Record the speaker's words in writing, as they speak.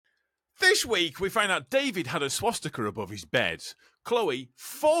this week, we find out David had a swastika above his bed. Chloe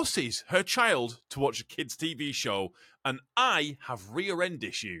forces her child to watch a kids' TV show, and I have rear end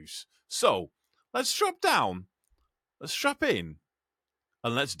issues. So, let's strap down, let's strap in,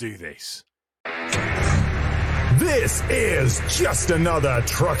 and let's do this. This is just another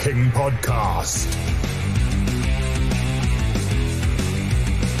trucking podcast.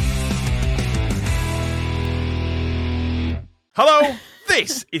 Hello,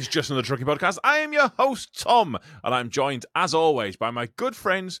 this is Just Another Trucking Podcast. I am your host, Tom, and I'm joined, as always, by my good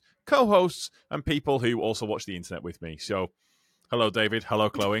friends, co-hosts, and people who also watch the internet with me. So, hello, David. Hello,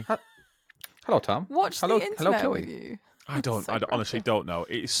 Chloe. Hello, Tom. Watch hello, the internet hello, with Chloe. you. I honestly don't know.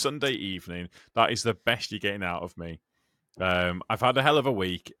 It is Sunday evening. That is the best you're getting out of me. I've had a hell of a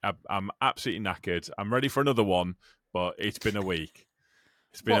week. I'm absolutely knackered. I'm ready for another one, but it's been a week.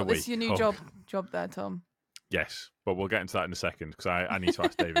 It's been a week. This your new job there, Tom? Yes, but we'll get into that in a second because I need to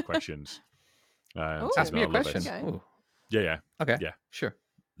ask David questions. Ask me a question. Okay. Ooh. Yeah. Okay. Yeah. Sure.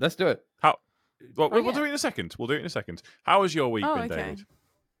 Let's do it. How? Well, we'll yeah. do it in a second. How has your week been, okay. David?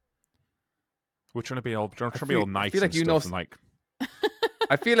 We're trying to be all nice. I feel like and you know. stuff and like.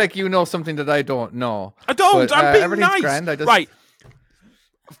 I feel like you know something that I don't know. I don't. But, I'm being everything's nice. grand, I just... Right.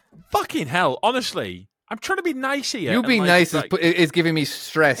 Fucking hell! Honestly, I'm trying to be nice here. You being nice like, is giving me It's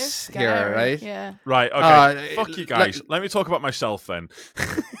stress here, scary, right? Yeah. Right. Okay. Fuck you guys. like- Let me talk about myself then.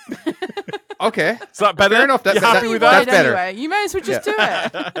 Okay. Is that better? Fair enough. You happy with that? That's better. Anyway. You may as well just do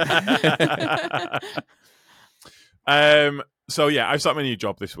it. So yeah, I've started my new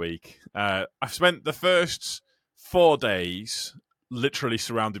job this week. I've spent the first 4 days literally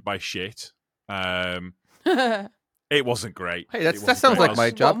surrounded by shit. It wasn't great. Hey, It that wasn't sounds great. like my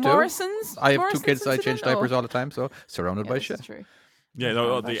What, job too. Morrison's? I have two Morrison's kids. I change incident, diapers or- all the time, so surrounded by this shit. is true. Yeah,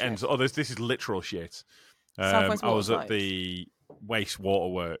 Surrounded by the shit. ends. Oh, this is literal shit. Southwest I was Water at the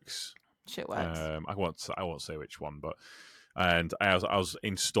wastewater works. Shit works. I won't say which one, but and I was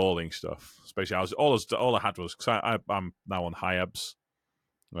installing stuff. Especially, all I had was because I'm now on HIABs.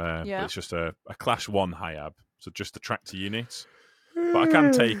 But Yeah. it's just a class 1 HIAB, so just the tractor unit. But I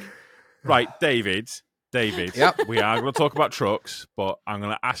can take right, David. Yep. We are going to talk about trucks, but I'm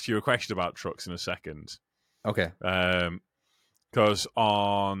going to ask you a question about trucks in a second. Okay. Because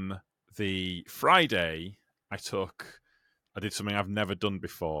on the Friday, I did something I've never done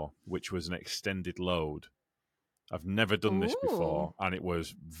before, which was an extended load. I've never done this before, and it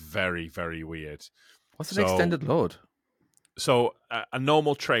was very, very weird. What's an extended load? So a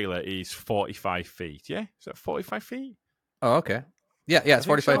normal trailer is 45 feet. Yeah? Is that 45 feet? Oh, okay. Yeah, it's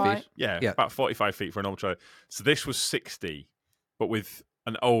 45 right. feet. Yeah, Yeah. about 45 feet for a normal trailer. So this was 60, but with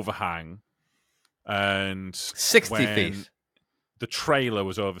an overhang. And 60 when feet. The trailer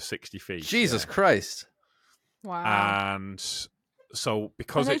was over 60 feet. Jesus yeah. Christ. Wow. And so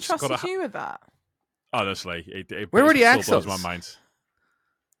because and they it's got trusted a... you with that? Honestly, it Where were the still blows axles? my mind.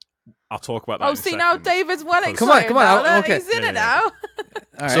 I'll talk about that. Oh, in a see, now second. David's well excited. Come on, about I'll- it. okay. He's in Yeah, it yeah. now. All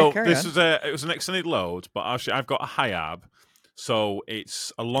right, So carry this on. was it was an extended load, but actually I've got a HIAB, so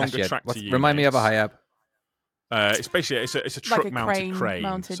it's a longer Actually, tractor unit. remind me of a HIAB. It's basically it's a truck a mounted crane crane,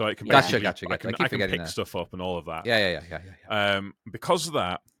 mounted- so it can yeah. basically Gotcha. I I can keep forgetting pick that. stuff up and all of that. Yeah. Because of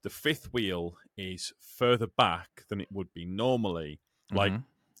that, the fifth wheel is further back than it would be normally, like Mhm.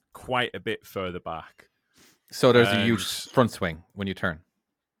 quite a bit further back. So there's a And- huge front swing when you turn.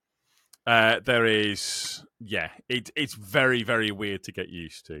 There is, it's very, very weird to get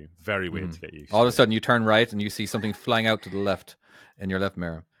used to. Very weird to get used All of a to. sudden, you turn right and you see something flying out to the left in your left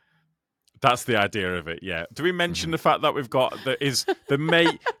mirror. That's the idea of it, yeah. Do we mention the fact that we've got if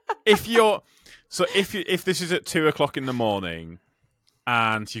this is at 2:00 in the morning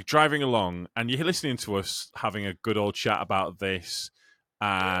and you're driving along and you're listening to us having a good old chat about this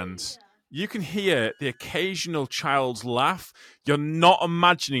and you can hear the occasional child's laugh, you're not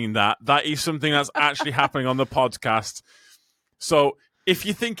imagining that. That is something that's actually happening on the podcast. So if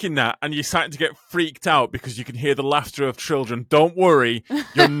you're thinking that and you're starting to get freaked out because you can hear the laughter of children, don't worry.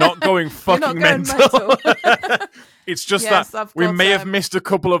 You're not going fucking going mental. It's just Yes, that I've we got, may have missed a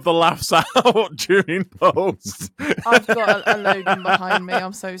couple of the laughs out during post. I've got a Logan behind me.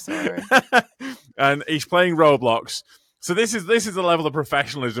 I'm so sorry. And he's playing Roblox. So this is the level of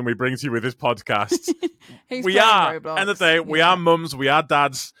professionalism we bring to you with this podcast. He's We playing are, Roblox. end of the day, we Yeah. are mums, we are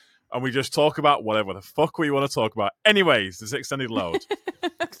dads, and we just talk about whatever the fuck we want to talk about. Anyways, this extended load.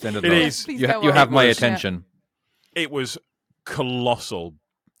 Extended It load. is. Please You, go you on. have my It was- attention. It was colossal.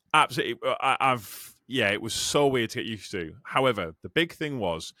 Absolutely. It was so weird to get used to. However, the big thing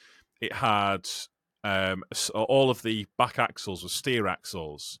was it had all of the back axles were steer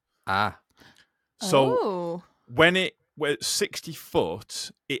axles. Ah. So Oh. when it where 60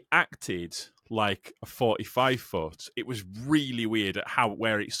 foot, it acted like a 45 foot. It was really weird at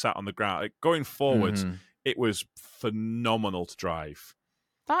where it sat on the ground. Like, going forwards, Mhm. it was phenomenal to drive.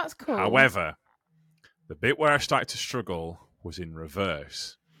 That's cool. However, the bit where I started to struggle was in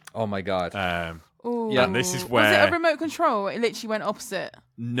reverse. Oh my god. Ooh. Yeah. And this is Was it where- a remote control? It literally went opposite.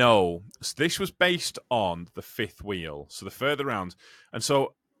 No, so this was based on the fifth wheel, so the further round. And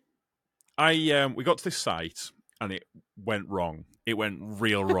so we got to this site and it went wrong. It went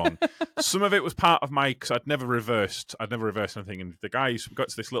real wrong. Some of it was part of because I'd never reversed anything. And the guys got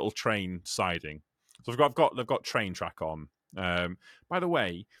to this little train siding. So they've got train track on. By the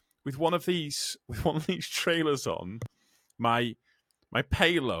way, with one of these trailers on, my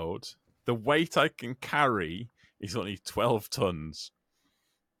payload, the weight I can carry is only 12 tons.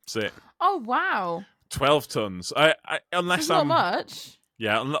 That's it. Oh wow. 12 tons. Unless It's not I'm much.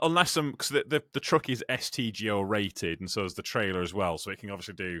 yeah, unless I'm because the truck is STGO rated, and so is the trailer as well, so it can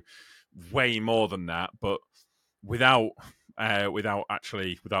obviously do way more than that, but without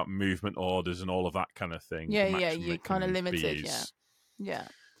movement orders and all of that kind of thing. Yeah, the yeah, maximum you're it can kinda be limited, is- Yeah.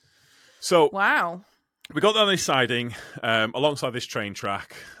 So Wow. we got down this siding alongside this train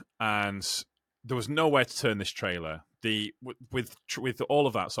track, and there was nowhere to turn this trailer. With all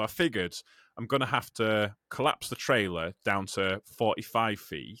of that, so I figured I'm going to have to collapse the trailer down to 45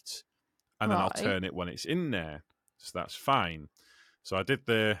 feet, and then I'll Right. turn it when it's in there. So that's fine. So I did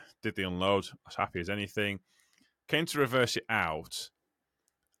the unload. I was happy as anything. Came to reverse it out,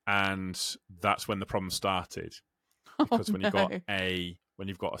 and that's when the problem started. Because when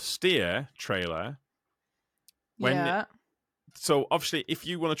you've got a steer trailer, yeah. so obviously if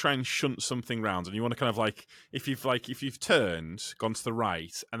you want to try and shunt something round and you want to kind of if you've turned, gone to the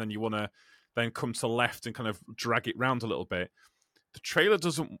right, and then you want to then come to the left and kind of drag it round a little bit, the trailer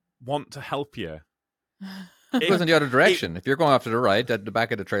doesn't want to help you. It goes in the other direction. If you're going off to the right, the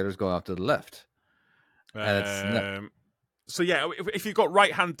back of the trailer is going off to the left. So yeah, if you've got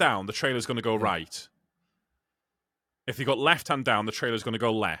right hand down, the trailer's going to go right. If you've got left hand down, the trailer's going to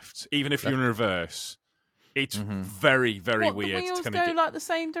go left. Even if you're in reverse, it's very, very What, weird. the wheels to go kind of like the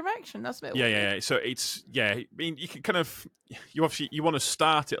same direction? That's a bit weird. yeah. So I mean, you can kind of you want to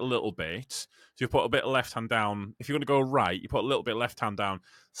start it a little bit. So you put a bit of left hand down. If you want to go right, you put a little bit of left hand down.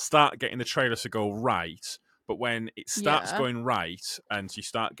 Start getting the trailer to go right. But when it starts going right and you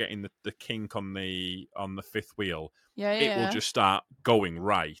start getting the kink on the fifth wheel, it will just start going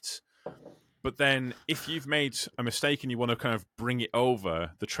right. But then if you've made a mistake and you want to kind of bring it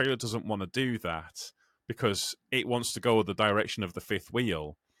over, the trailer doesn't want to do that because it wants to go the direction of the fifth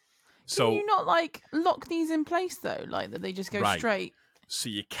wheel. So Can you not lock these in place though, like that they just go Right. straight? So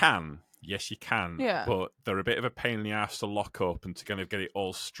you can. Yes, you can. Yeah. But they're a bit of a pain in the ass to lock up and to kind of get it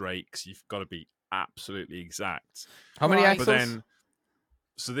all straight because you've got to be absolutely exact. How many Right. axles? But then,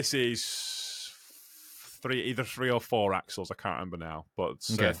 so this is either 3 or 4 axles. I can't remember now, but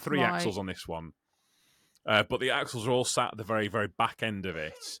it's, Okay. 3 Right. axles on this one. But the axles are all sat at the very, very back end of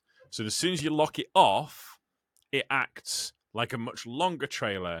it. So as soon as you lock it off, it acts like a much longer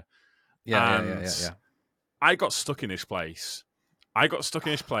trailer. Yeah. I got stuck in this place.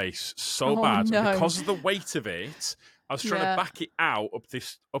 So Oh, bad no. because of the weight of it. I was trying Yeah. to back it out up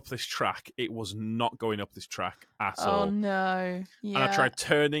this track. It was not going up this track at Oh all. no. Yeah. And I tried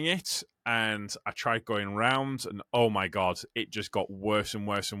turning it, and I tried going round, and oh my god, it just got worse and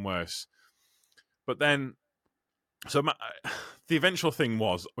worse and worse. But then, the eventual thing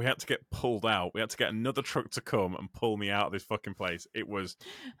was we had to get pulled out. We had to get another truck to come and pull me out of this fucking place. It was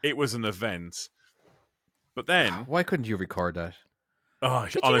an event. But then, Why couldn't you record that? oh,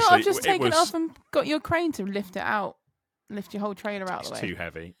 Could honestly, you not have just it taken was it off and got your crane to lift it out? Lift your whole trailer out of the it's way. too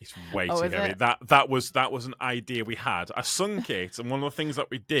heavy. It's way Oh, too is heavy. it? That was an idea we had. I sunk it, and one of the things that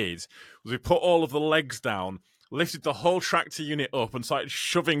we did was we put all of the legs down, lifted the whole tractor unit up, and started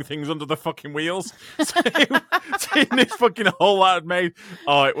shoving things under the fucking wheels. So in this fucking hole that I'd made.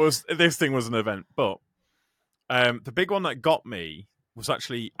 Oh, this thing was an event. But the big one that got me was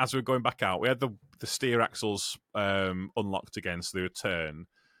actually as we were going back out. We had the steer axles unlocked again, so they would turn.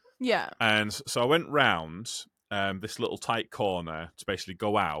 Yeah. And so I went round this little tight corner to basically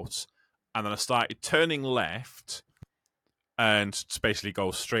go out, and then I started turning left and to basically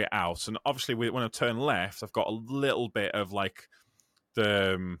go straight out. And obviously, when I turn left, I've got a little bit of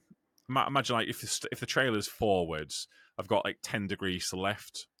imagine if the trailer's forwards, I've got 10 degrees to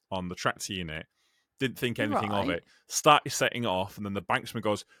left on the tractor unit. Didn't think anything of Right. it. Started setting off, and then the banksman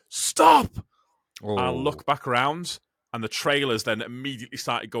goes, "Stop!" Oh. I look back around, and the trailers then immediately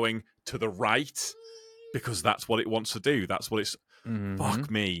started going to the right because that's what it wants to do. That's what it's. Mhm.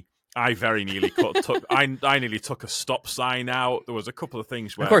 Fuck me. I very nearly I nearly took a stop sign out. There was a couple of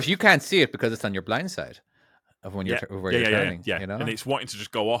things where, Of course, you can't see it because it's on your blind side of when you're where you're turning. yeah. You know, And it's wanting to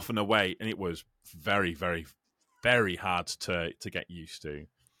just go off and away, and it was very, very, very hard to get used to.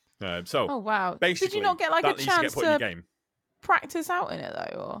 So, Oh wow! basically, Did you not get like a that needs to get chance put in your to game. practice out in it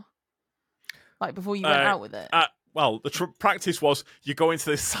though, or like before you went out with it? Well, the practice was you go into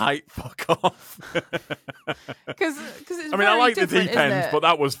this site, fuck off. Because it's I mean, I like the different, deep end, isn't it? but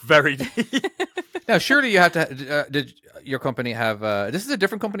that was very deep. now surely you have to. Did your company have? This is a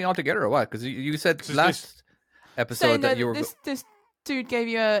different company altogether, or what? Because you said last episode saying that you were. This dude gave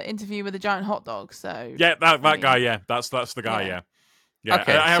you an interview with a giant hot dog. So Yeah, that guy. Yeah, that's the guy. Yeah. Yeah.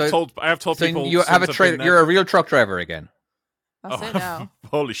 Okay, I have told So people. you have a since I've trailer. been You're there- a real truck driver again. that's it now.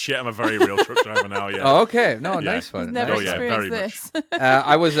 Holy shit! I'm a very real truck driver now. Yeah. Oh, okay. No, Yeah. nice one. He's never Oh, nice yeah, one. very experienced much. this.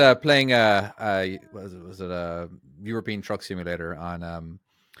 I was playing was it a European Truck Simulator on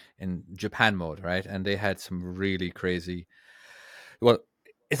in Japan mode, right? And they had some really crazy. Well,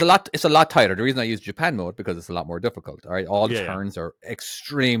 it's a lot tighter. The reason I use Japan mode because it's a lot more difficult. All right, all the Yeah. turns are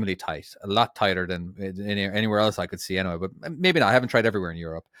extremely tight, a lot tighter than anywhere else I could see anyway. But maybe not. I haven't tried everywhere in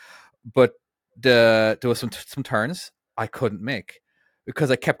Europe, but there was some turns I couldn't make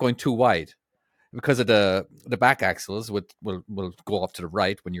because I kept going too wide. Because of the back axles will go off to the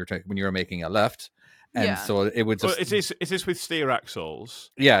right when you're making a left, and Yeah. so it would Well, just is this with steer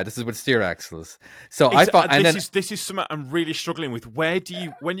axles? yeah. This is with steer axles. So I thought, and then this is something I'm really struggling with. Where do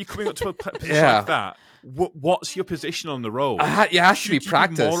you when you're coming up to a position Yeah. like that? What's your position on the road? you have to Should be you be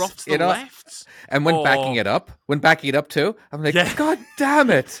practiced, more off to the you know. left. And when or- backing it up too, I'm like, Yeah. God damn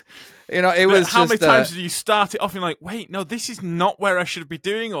it! You know, it But was how just, many times did you start it off and like, wait, no, this is not where I should be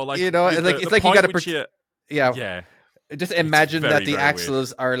doing, or like, You know, the- like, the it's like you point gotta which you- yeah. yeah. Just imagine very, that the very weird.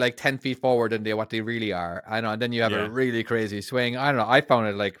 axles are like 10 feet forward than what they really are. I know, and then you have Yeah. a really crazy swing. I don't know. I found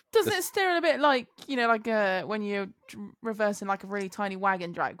it like Doesn't it steer a bit like, like when you're reversing like a really tiny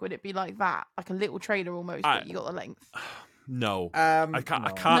wagon drag? Would it be like that, like a little trailer almost, but you got the length? No, I can't. I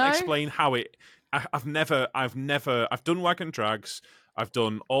no. can't No? explain how it. I've done wagon drags. I've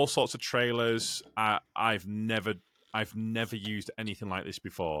done all sorts of trailers. I've never used anything like this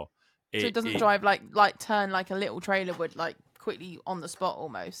before. So it doesn't drive like turn like a little trailer would, like quickly on the spot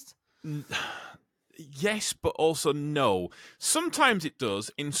almost. Yes, but also no. Sometimes it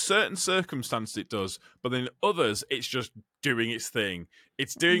does. In certain circumstances, it does. But in others, it's just doing its thing.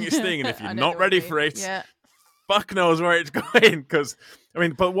 It's doing its thing, and if I you're know not what ready you mean. for it, Yeah. fuck knows where it's going. Because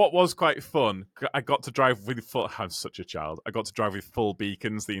but what was quite fun, I got to drive with full. I'm such a child. I got to drive with full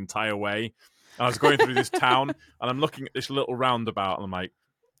beacons the entire way. And I was going through this town, and I'm looking at this little roundabout, and I'm like,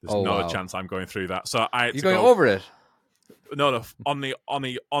 "There's Oh, not wow. a chance I'm going through that." So I had you're to going go, over it. No, on the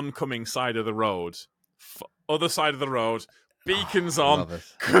oncoming side of the road, other side of the road, beacons I on. love it.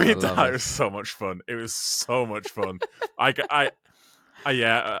 I Coming love down, it. it was so much fun. It was so much fun. I think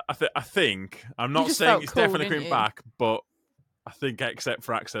I'm not just saying felt it's cool, definitely didn't coming you? back, but I think Except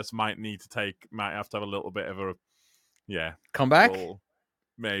for Access might have to have a little bit of a Come back. well,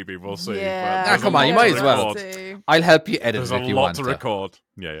 maybe we'll see. Yeah. But there's come a on, you lot might to as well. record. I'll help you edit There's it a if you lot want to record.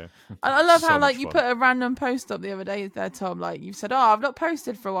 Yeah. I love So how much you fun. put a random post up the other day there, Tom. Like you said, I've not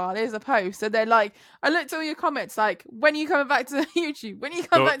posted for a while. Here's a post, and then like I looked at all your comments, like when are you coming back to YouTube? When are you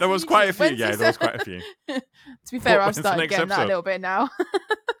coming back? There to was YouTube? quite a few. When's Yeah, this- there was quite a few. To be fair, I've When's the started next getting that a episode? little bit now.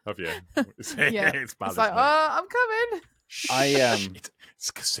 Have you? Yeah. It's bad. It's like, isn't it? I'm coming.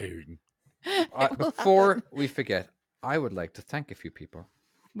 It's soon. Before we forget, I would like to thank a few people.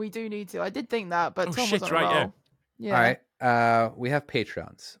 We do need to. I did think that, but Oh, Tom shit, was on a right, yeah. roll. Yeah. All right. We have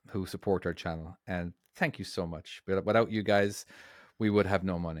Patreons who support our channel, and thank you so much. Without you guys, we would have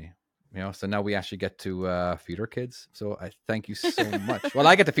no money. So now we actually get to feed our kids. So I thank you so much. Well,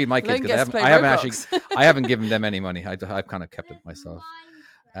 I get to feed my kids Lynn because gets to play I haven't Roblox. actually, I haven't given them any money. I've kind of kept it myself.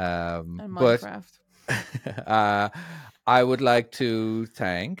 And But Minecraft. I would like to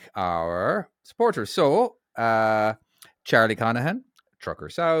thank our supporters. So Charlie Conahan, Trucker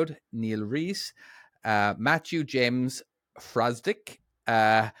Soud, Neil Reese, Matthew James Frosdick,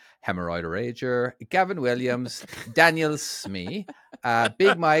 Hemorrhoid Rager, Gavin Williams, Daniel Smee,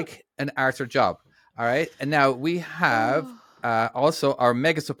 Big Mike, and Arthur Job. All right. And now we have also our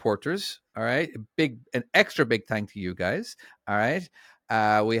mega supporters. All right. An extra big thank to you guys. All right.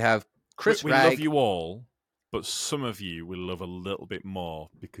 We have Chris we Ragg. love you all, but some of you will love a little bit more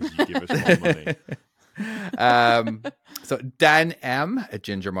because you give us more money. So Dan M, a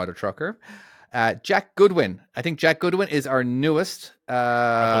ginger mother trucker, Jack Goodwin. I think Jack Goodwin is our newest.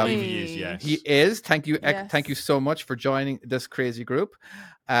 I believe he is, yes. He is. Thank you. Yes. Thank you so much for joining this crazy group.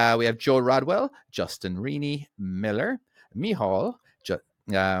 We have Joe Rodwell, Justin Reaney, Miller, Mihal,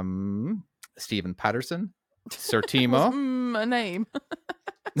 Stephen Patterson, Sir Timo, a name.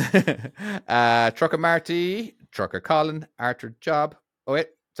 Trucker Marty, Trucker Colin, Arthur Job. Oh wait,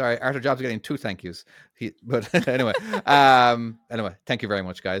 sorry, Arthur Job's getting 2 thank yous. But anyway, thank you very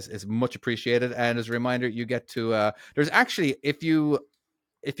much, guys. It's much appreciated. And as a reminder, you get to there's actually, if you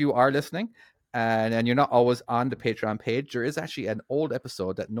are listening and you're not always on the Patreon page, there is actually an old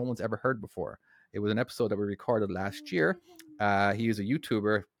episode that no one's ever heard before. It was an episode that we recorded last year. He is a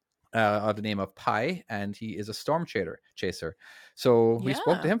YouTuber of the name of Pi, and he is a storm chaser. So we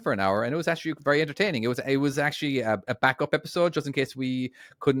spoke to him for an hour, and it was actually very entertaining. It was actually a backup episode, just in case we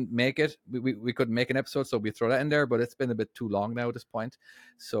couldn't make it. We couldn't make an episode, so we throw that in there. But it's been a bit too long now at this point,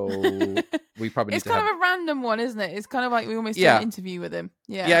 so we probably it's kind of a random one, isn't it? It's kind of like we almost did an interview with him.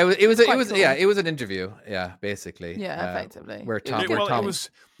 Yeah, it was an interview. Yeah, basically. Yeah, effectively. Where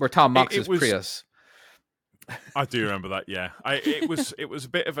Tom mocks his Prius. I do remember that. Yeah, it was a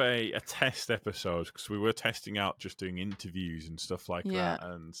bit of a test episode because we were testing out just doing interviews and stuff like that.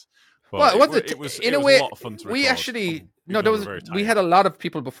 And it was a lot of fun to record. We actually we had a lot of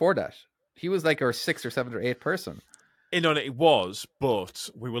people before that. He was like our 6th or 7th or 8th person. It was, but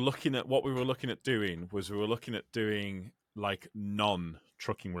we were looking at doing like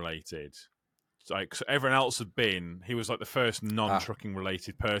non-trucking related. Like, so everyone else he was like the first non-trucking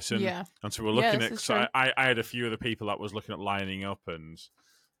related person. Yeah. And so we were looking at, so I had a few of the people that was looking at lining up, and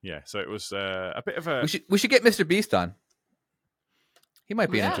so it was a bit of a... We should get Mr. Beast on. He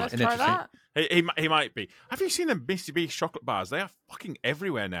might be an interesting... He might be. Have you seen the Mr. Beast chocolate bars? They are fucking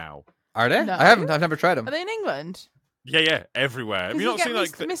everywhere now. Are they? No. I've never tried them. Are they in England? Yeah, everywhere. Have you not seen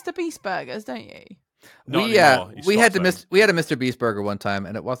like Mr. Beast burgers, don't you? We had a Mr. Beast burger one time,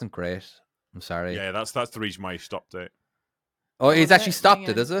 and it wasn't great. I'm sorry. Yeah, that's the reason why he stopped it. Oh, he's actually stopped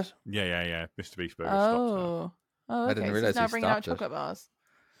it, is it? Yeah. Mr. Beast Burger stopped it. Okay. I didn't realize so he's now he bringing out stopped chocolate bars.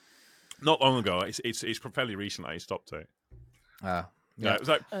 Not long ago. It's fairly recent that he stopped it. Yeah. It was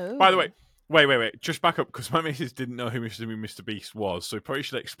like, by the way, wait. Just back up, because my missus didn't know who Mr. Beast was, so we probably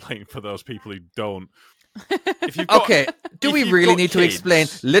should explain for those people who don't. Do we really need to explain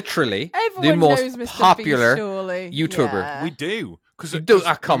literally Everyone the most knows Mr. popular Beast, surely. YouTuber? Yeah. We do.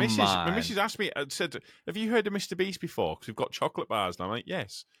 Come on. My missus asked me, said, have you heard of Mr. Beast before? Because we've got chocolate bars. And I'm like,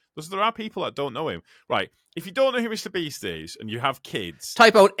 yes. Because there are people that don't know him. Right. If you don't know who Mr. Beast is and you have kids...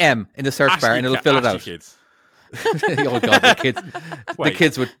 Type out M in the search bar and it'll fill it out. Kids. Oh, God, the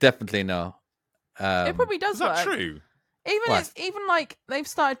kids would definitely know. It probably does Is that work. true? Even like they've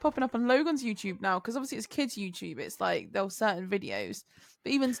started popping up on Logan's YouTube now, because obviously it's kids' YouTube. It's like there were certain videos,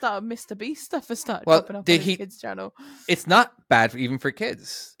 but even Mr. Beast stuff has started popping up on his kids' channel. It's not bad even for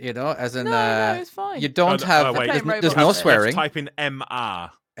kids, as in no, it's fine. You don't have there's no swearing. Type in MR.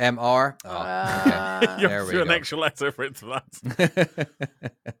 MR. Okay. You're an extra letter for it to that.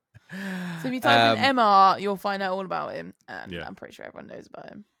 So if you type in MR, you'll find out all about him, and I'm pretty sure everyone knows about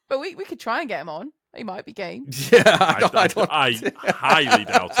him. But we could try and get him on. He might be game. Yeah, I highly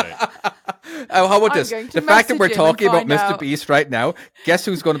doubt it. How about this? The fact that we're talking about Mr. Beast right now, guess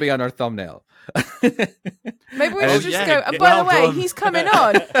who's going to be on our thumbnail? Maybe we should just go, and by the way, he's coming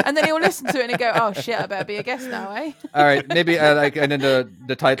on. And then he'll listen to it and he'll go, oh shit, I better be a guest now, eh? All right, maybe, and then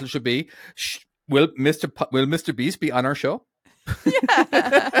the title should be, will Mr. Beast be on our show?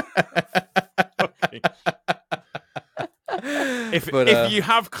 Yeah. Okay. If you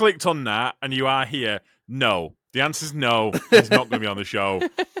have clicked on that and you are here, no. The answer is no. He's not going to be on the show.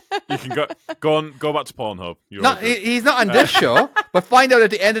 You can go back to Pornhub. He's not on this show, but find out at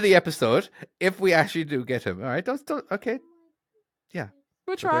the end of the episode if we actually do get him. All right, okay. Yeah.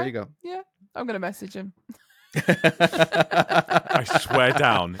 We'll try. So there you go. Yeah. I'm going to message him. I swear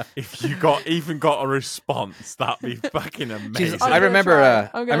down, if you even got a response, that'd be fucking amazing. Jesus, I remember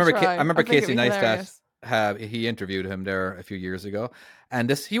I Casey Neistat. He interviewed him there a few years ago, and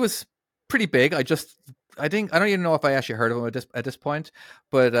he was pretty big. I don't even know if I actually heard of him at this point,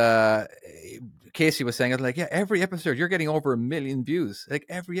 but Casey was saying, like, yeah, every episode you're getting over 1 million views, like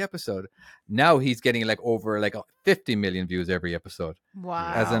every episode. Now he's getting like over like 50 million views every episode.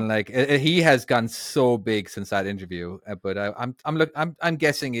 Wow! As in, like, he has gone so big since that interview. But I'm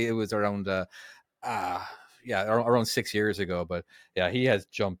guessing it was around around 6 years ago. But yeah, he has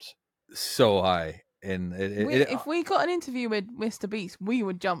jumped so high. If we got an interview with Mr. Beast, we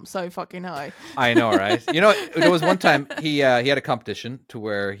would jump so fucking high. I know, right? There was one time he had a competition to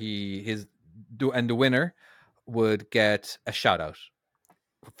where the winner would get a shout out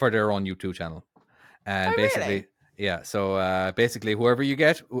for their own YouTube channel, and really? yeah. So basically, whoever you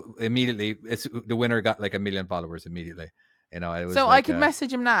get immediately, the winner got like 1 million followers immediately. It was so I could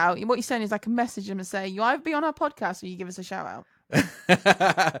message him now. What you're saying is I can message him and say, you either be on our podcast or you give us a shout out.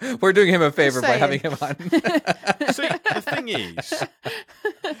 We're doing him a favor by saying. having him on. See, the thing is,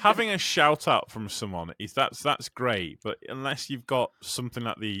 having a shout out from someone that's great, but unless you've got something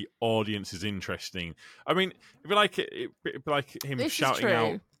that the audience is interesting, I mean, it'd be like him This is shouting true.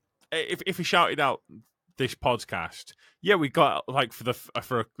 out. If he shouted out this podcast, yeah, we got like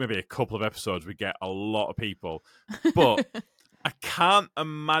for maybe a couple of episodes, we get a lot of people, but I can't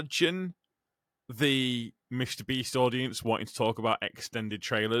imagine the Mr. Beast audience wanting to talk about extended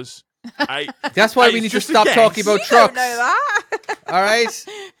trailers. That's why It's we need to just a stop guess. talking about You trucks. don't know that. All right.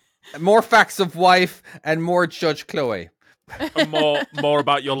 More facts of wife and more Judge Chloe. And more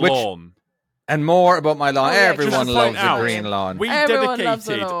about your Which- lawn. And more about my lawn. Oh, yeah, Everyone Just to loves point a out, green lawn. We Everyone loves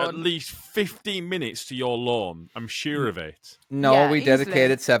a dedicated lawn. at least 15 minutes to your lawn. I'm sure of it. No, Yeah, we easily.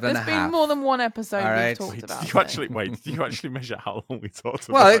 dedicated 7.5. There's been more than one episode All right. we've talked Wait, about. did you so- actually wait? Did you actually measure how long we talked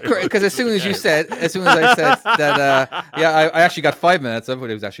about? Well, it? because as soon as I said that, I actually got 5 minutes of it.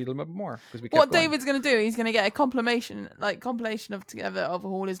 It was actually a little bit more because we kept What going. David's going to do, he's going to get a compilation of together of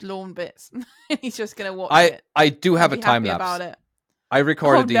all his lawn bits. He's just going to watch it. I do have a and be time happy lapse. about it. I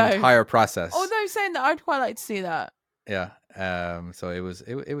recorded the no. entire process. Although saying that, I'd quite like to see that. Yeah. So it was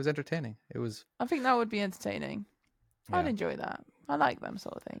entertaining. It was. I think that would be entertaining. I'd Yeah. enjoy that. I like them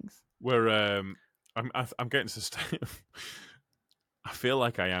sort of things. We're I'm getting to the state. I feel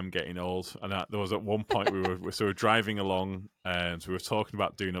like I am getting old, and there was at one point we were driving along, and we were talking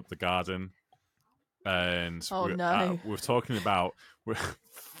about doing up the garden, and Oh, we, no. we were talking about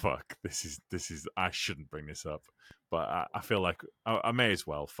fuck. This is I shouldn't bring this up, but I feel like I may as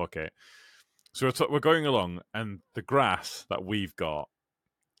well. Fuck it. So we're going along, and the grass that we've got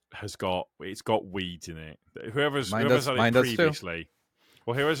it's got weeds in it. Whoever's Mine had does it too. previously.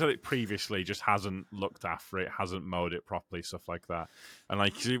 Well, whoever's had it previously just hasn't looked after it, hasn't mowed it properly, stuff like that. And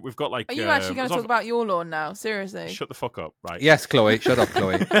like see, we've got like. Are you actually going it's to talk not- about your lawn now? Seriously? Shut the fuck up, right? Yes, Chloe. Shut up,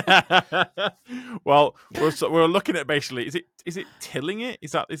 Chloe. Well, we're looking at basically. Is it tilling it?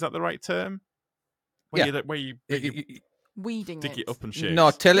 Is that the right term? Yeah. Where you Weeding dig it up and shit.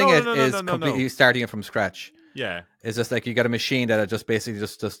 No, tilling No, it no, no, is no, no, no. completely starting it from scratch. Yeah. It's just like you got a machine that just basically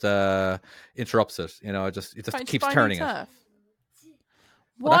just interrupts it. You know, it just Can't you keeps buy new turning it. turf?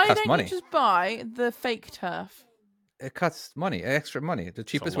 Well, that Why costs don't money. you just buy the fake turf? It cuts money, extra money. The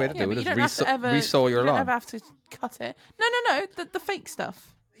cheapest way to lot. Yeah, do but it you is don't have to ever resow your you don't lawn. ever have to cut it. No, the fake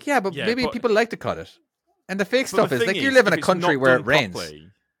stuff. Yeah, but Yeah, maybe but- people like to cut it. And the fake But stuff the is thing like you live in if a it's country not where done it rains, properly,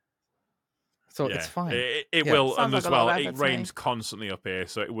 so yeah, it's fine. It Yeah. will, Sounds and like as a lot well, of it effort to me. rains constantly up here,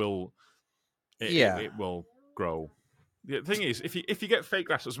 so it will. Yeah. it will grow. The thing is, if you get fake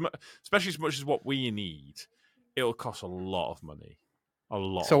grass, especially as much as what we need, it'll cost a lot of money. A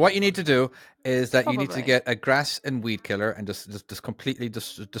lot. So what you need to do is that you need to Probably. get a grass and weed killer and just completely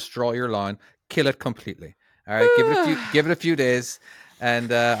destroy your lawn, kill it completely. All right, give it a few days,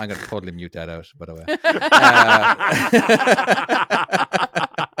 and I'm going to totally mute that out. By the way,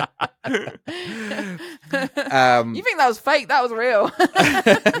 You think that was fake? That was real.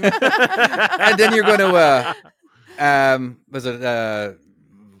 and then you're going to was it?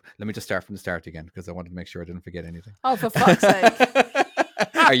 Let me just start from the start again because I wanted to make sure I didn't forget anything. Oh, for fuck's sake!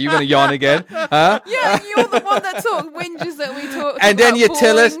 Are you going to yawn again? Huh? Yeah, you're the one that whinges that we talk. And then you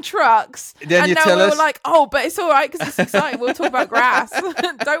tell us- trucks. then and you now tell we were us- like, oh, but it's all right because it's exciting. We'll talk about grass.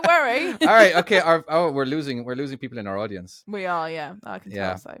 Don't worry. All right, okay. We're losing people in our audience. We are, yeah. I can Yeah.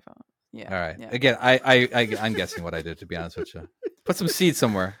 tell so far. Yeah. All right. Yeah. Again, I'm guessing what I did, to be honest with you. Put some seed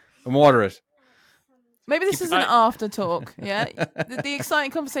somewhere and water it. Maybe this is an I- after talk. Yeah. The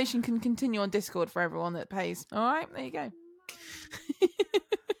exciting conversation can continue on Discord for everyone that pays. All right. There you go.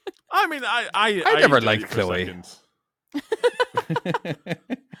 I mean, I never enjoyed liked it for a Chloe. second.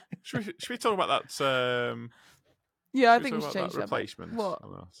 Should we talk about that? Yeah, I should think we should talk about change that that. replacement. What?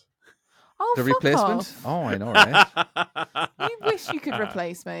 on Oh, The fuck replacement? off. Oh, I know, right? that? You wish you could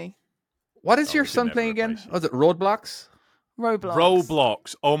replace me. What is Oh, your we can son never playing again? replace you. Was it Roadblocks? Roblox.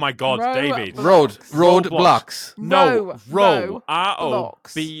 Roblox. Oh my god, David. Roblox. Roadblocks. No, Row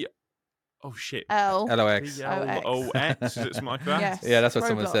ROB. Oh shit. L. LOX. BLOX. Is it something like that? Yes. Yeah, that's what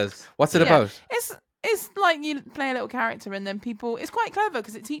someone Roblox. says. What's it Yeah. about? It's like you play a little character and then people. It's quite clever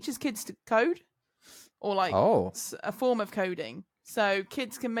because it teaches kids to code, or like Oh. a form of coding. So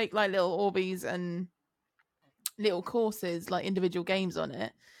kids can make like little Orbeez and little courses, like individual games on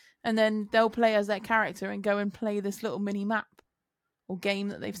it, and then they'll play as their character and go and play this little mini map or game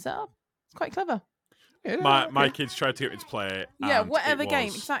that they've set up. It's quite clever. My kids tried to get me to play it. Yeah, and whatever it game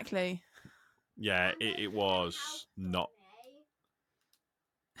was- exactly. Yeah, it was not.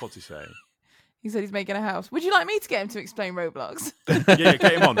 What's he say? He said he's making a house. Would you like me to get him to explain Roblox? Yeah,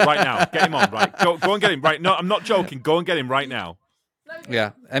 get him on right now. Get him on right. Go and get him right. No, I'm not joking. Go and get him right now.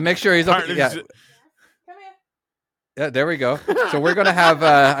 Yeah, and make sure he's up. Apparently Yeah, this is- Come here. yeah, there we go. So we're going to have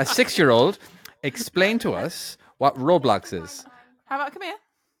a 6-year-old explain to us what Roblox is. How about come here?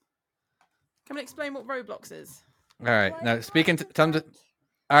 Come and explain what Roblox is. All right, now speaking to tell him to.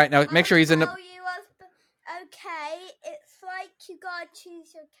 All right, now make sure he's in the. Okay, it's like you gotta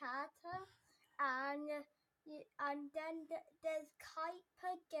choose your character, and then there's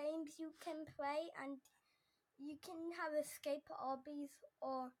type of games you can play, and you can have escape hobbies,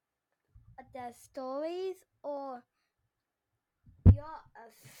 or there's stories, or lot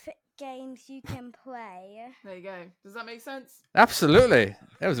of games you can play. There you go. Does that make sense? Absolutely,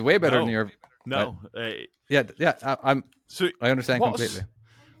 that was way better than No. your. No. Yeah, yeah. So I understand what's- completely.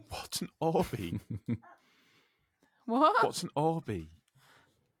 What's an Orby? What? What's an Orby?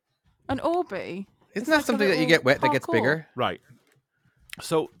 An Orby? Isn't that like a something that you little get wet that gets parkour. bigger? Right.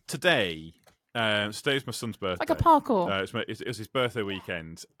 So today's my son's birthday. Like a parkour. It was his birthday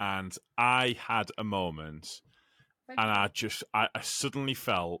weekend, and I had a moment, and I suddenly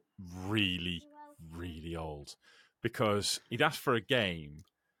felt really, really old because he'd asked for a game,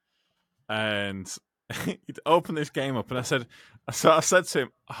 and he'd opened this game up, and I said to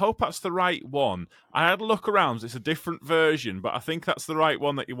him, "I hope that's the right one." I had a look around; it's a different version, but I think that's the right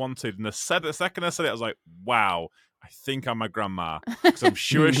one that you wanted. And the second I said it, I was like, "Wow." I think I'm my grandma because I'm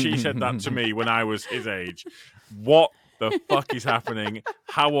sure she said that to me when I was his age. What the fuck is happening?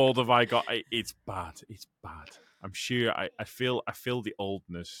 How old have I got? It's bad. It's bad. I'm sure I feel the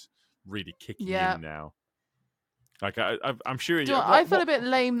oldness really kicking Yeah. in now. Like I'm sure. Do you know what? I feel a bit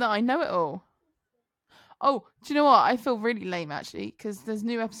lame that I know it all. Oh, do you know what? I feel really lame actually because there's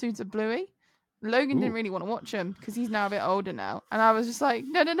new episodes of Bluey. Logan didn't really want to watch them because he's now a bit older now, and I was just like,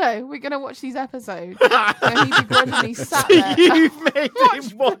 no, we're gonna watch these episodes. So he begrudgingly sat there You've made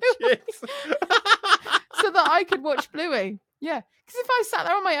him watch it. so that I could watch Bluey. Yeah, because if I sat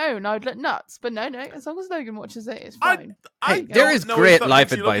there on my own, I'd look nuts. But no, as long as Logan watches it, it's fine. Hey, don't there is know if great that life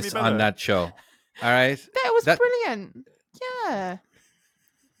makes you look any advice on better. that show. All right. That was That- brilliant. Yeah.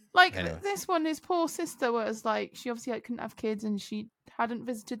 Like Anyway. this one, his poor sister was like, she obviously couldn't have kids and she hadn't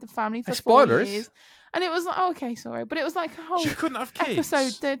visited the family for 4 Spoilers. years. And it was like, oh, okay, sorry. But it was like a whole She couldn't have kids.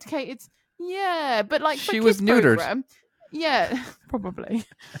 episode dedicated. Yeah, but like for She a was kids neutered. program, yeah, probably.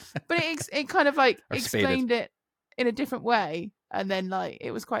 But it kind of like Or spaded. explained it in a different way. And then like,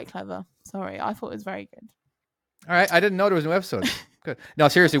 it was quite clever. Sorry, I thought it was very good. All right. I didn't know there was a new episode. Good. No,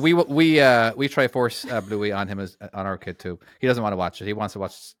 seriously, we try force Bluey on him on our kid too. He doesn't want to watch it. He wants to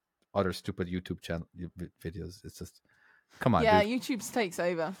watch other stupid YouTube channel videos. It's just, come on, Yeah, dude. YouTube takes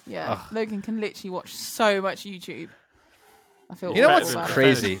over. Yeah, Ugh. Logan can literally watch so much YouTube. I feel You know awful what's about it.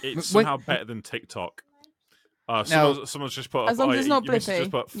 crazy? It's When- somehow better than TikTok. Now- Someone's just put up. As long as it's not you missed it,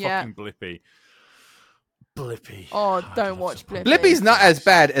 just Blippi. put Yeah. fucking Blippi. Blippi. Oh, I'd don't love watch to play Blippi. Blippi's not as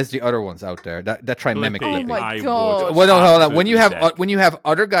bad as the other ones out there that try mimic Blippi, Oh my Blippi. I God. would Well, no, hold on. When you have absolutely when you have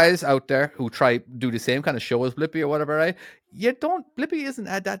other guys out there who try do the same kind of show as Blippi or whatever, right? You don't. Blippi isn't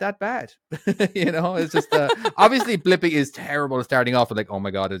that bad. You know, it's just obviously Blippi is terrible starting off with like, oh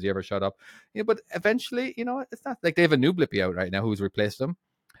my god, has he ever shut up? Yeah, but eventually, you know, it's not like they have a new Blippi out right now who's replaced them,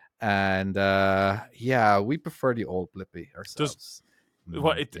 and yeah, we prefer the old Blippi ourselves. Yeah.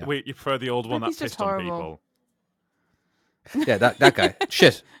 Wait, you prefer the old one that Blippi's just pissed on horrible. people? Yeah, that guy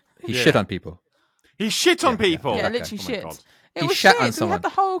shit. He Yeah. shit on people. He shit on Yeah, yeah. people. Yeah, that guy. literally Oh my shit. God. It He was shat shit. on We someone. had the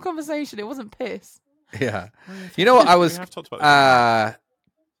whole conversation. It wasn't piss. Yeah, you know what? I We was. have talked about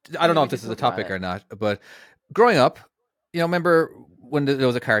this. I don't know we if this did is a talk about topic it. or not, but growing up, you know, remember when there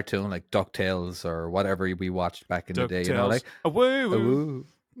was a cartoon like DuckTales or whatever we watched back in the day, you know, like woo. ooh.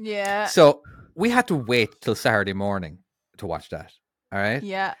 Yeah. So we had to wait till Saturday morning to watch that. All right,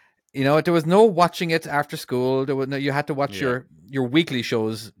 Yeah. you know, there was no watching it after school. There was no, you had to watch Yeah. your weekly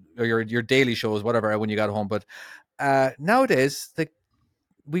shows or your daily shows, whatever, when you got home. But nowadays,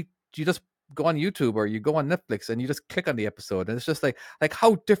 you just go on YouTube or you go on Netflix and you just click on the episode, and it's just like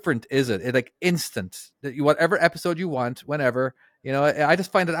how different is it? It's like instant. That whatever episode you want, whenever. You know, I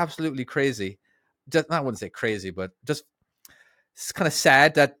just find it absolutely crazy. I wouldn't say crazy, but just it's kind of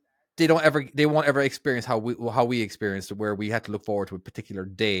sad that they won't ever experience how we experienced it, where we had to look forward to a particular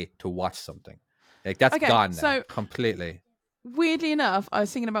day to watch something. Like that's Okay, gone now, so- completely. Weirdly enough, I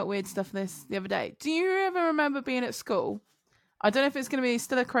was thinking about weird stuff this the other day. Do you ever remember being at school? I don't know if it's going to be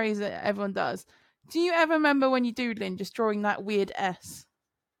still a craze that everyone does. Do you ever remember when you doodling just drawing that weird S?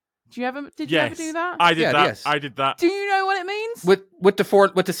 Did you ever Yes, do that? I did Yeah, that. yes. I did that. Do you know what it means? With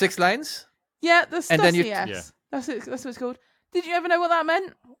the 6 lines. Yeah, And then you- the S. Yeah. That's what it's called. Did you ever know what that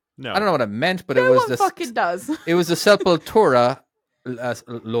meant? No, I don't know what it meant, but No it was one the fucking does. it was the Sepultura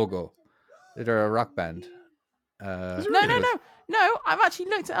logo. They're a rock band, Is it No, really? no. I've actually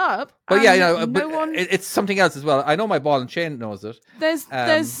looked it up. But and yeah, you know, no but one. it's something else as well. I know my ball and chain knows it.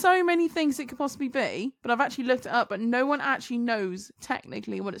 There's so many things it could possibly be, but I've actually looked it up, but no one actually knows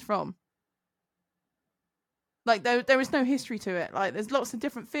technically what it's from. Like there is no history to it. Like there's lots of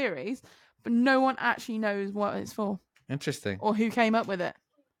different theories, but no one actually knows what it's for Interesting. or who came up with it.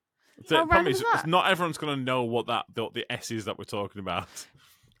 The How problem random is, is that? not everyone's going to know what the S is that we're talking about.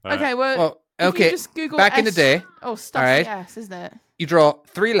 Okay, well, Well, if you okay. just Google Back in the S- day, oh, stuff alright. the S, isn't it? you draw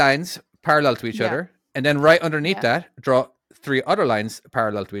 3 lines parallel to each Yeah. other, and then right underneath Yeah. that, draw 3 other lines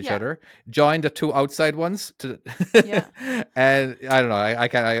parallel to each Yeah. other. Join the 2 outside ones to. Yeah. And I don't know. I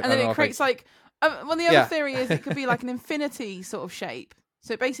can't. I And don't then know it if creates like well, the other Yeah. theory is it could be like an infinity sort of shape.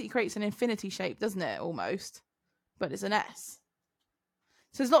 So it basically creates an infinity shape, doesn't it? Almost, but it's an S.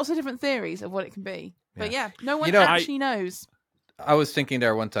 So there's lots of different theories of what it can be. But yeah, no one You know, actually knows. I was thinking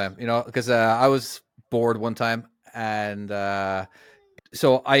there one time, because I was bored one time, and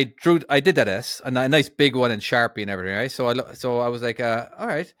so I did that S, a nice big one in Sharpie and everything, right? So I was like, all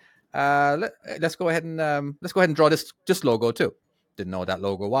right, let's go ahead and draw this logo too. Didn't know what that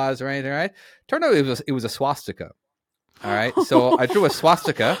logo was or anything, right? Turned out it was a swastika. All right, so I drew a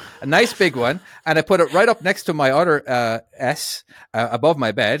swastika, a nice big one, and I put it right up next to my other S above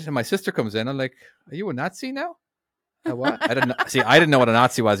my bed. And my sister comes in. I'm like, "Are you a Nazi now?" What? I didn't know what a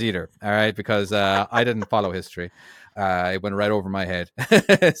Nazi was either. All right, because I didn't follow history. It went right over my head.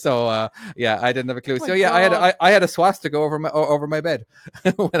 So yeah, I didn't have a clue. Oh So my yeah, God. I had a swastika over my bed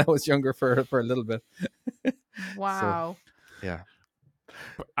when I was younger for a little bit. Wow, Yeah.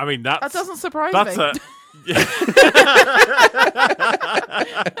 I mean, that doesn't surprise that's me. a.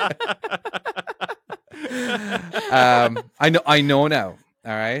 I know now.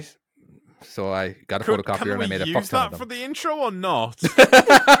 All right. So I got a photocopier Can and we I made a use fuck ton that of for them. the intro or not?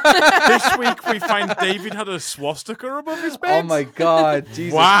 This week we find David had a swastika above his bed. Oh my God!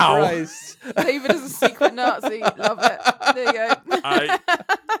 Jesus Wow. Christ! David is a secret Nazi. Love it. There you go.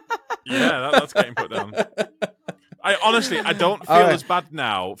 That's getting put down. I honestly, I don't feel Alright. as bad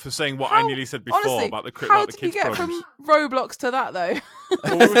now for saying what I nearly said before honestly, about the how about the did we kids get programs. from Roblox to that though?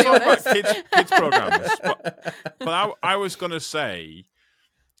 Well, we were be talking about honest. kids programs, but I was gonna say,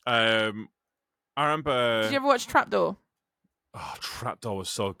 I remember. Did you ever watch Trapdoor? Oh, Trapdoor was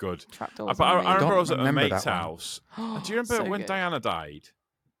so good. Trapdoor. But Was I amazing. remember I was at a remember mate's that one. house. Do you remember So when good. Diana died?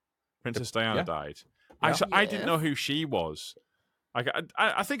 Princess Diana yeah. died. Yeah. Actually, I didn't Yes. know who she was. Like,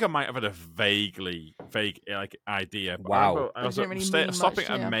 I think I might have had a vague like idea. But Wow. I remember I But it was didn't really mean stopping much,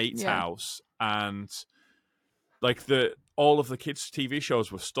 at a yeah. mate's Yeah. house, and like all of the kids' TV shows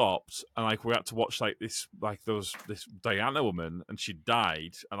were stopped, and like we had to watch like this Diana woman, and she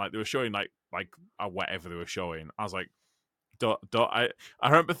died, and like they were showing like whatever they were showing. I was like, I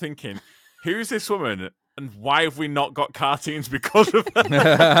remember thinking, who's this woman? And why have we not got cartoons because of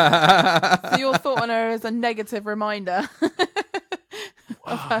her? So your thought on her is a negative reminder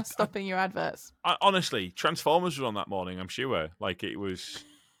of her stopping your adverts. Honestly, Transformers was on that morning. I'm sure. Like it was,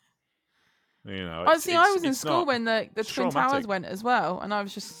 I was in school not- when the it's Twin traumatic. Towers went as well, and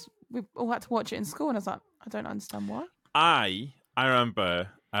we all had to watch it in school, and I was like, I don't understand why. I remember.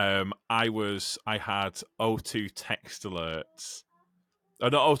 I had O2 text alerts. Oh,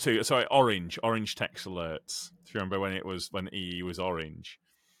 not O2. Sorry, Orange text alerts. Do you remember when EE was orange?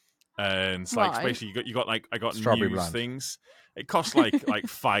 And it's like Right. basically you got like I got Strawberry news Blonde. things. It cost like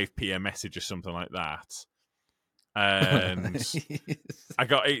 5p a message or something like that. And I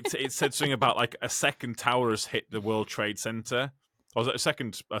got it said something about like a second tower has hit the World Trade Center. Or was it a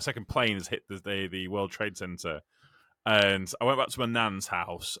second plane has hit the World Trade Center? And I went back to my nan's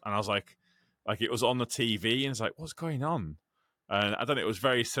house, and I was like it was on the TV, and it's like, what's going on? And I don't know, it was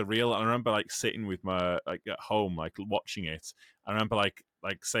very surreal. And I remember like sitting with my at home, like watching it. I remember like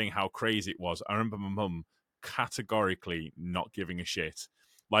saying how crazy it was. I remember my mum categorically not giving a shit.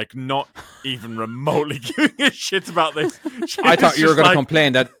 Like, not even remotely giving a shit about this. I thought you were going to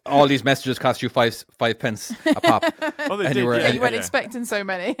complain that all these messages cost you five pence a pop. Oh, they and did. you were- Yeah, and- you weren't yeah. expecting so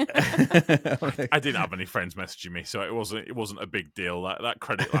many. I didn't have any friends messaging me, so it wasn't a big deal. That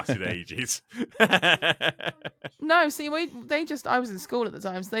credit lasted ages. No, see, I was in school at the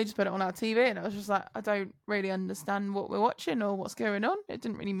time, so they just put it on our TV, and I was just like, I don't really understand what we're watching or what's going on. It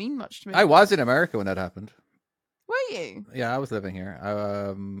didn't really mean much to me. I was in America when that happened. Were you? Yeah, I was living here.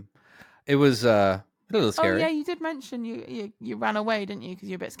 It was a little Oh scary. yeah, you did mention you ran away, didn't you? Because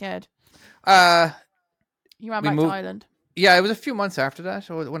you're a bit scared. You ran We back moved- to Ireland. Yeah, it was a few months after that.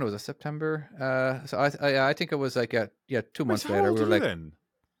 When was it? September. So I think it was like 2 months How later. old We were are you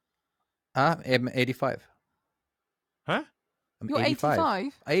like, then? 85. Huh? I'm You're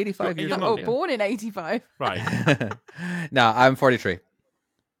 85. 85 You're years not- old. Oh, born in 85. Right. No, I'm 43.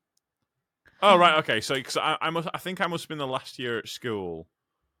 Oh, right. Okay. So, cause I think I must have been the last year at school.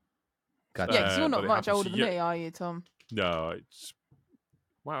 Gotcha. Yeah, because you're but not it much happens older to than you. me, are you, Tom? No, it's.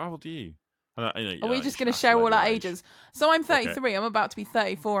 Wow, how old are you? Are we you just should going to ask share the all our age. ages? So I'm 33. I'm about to be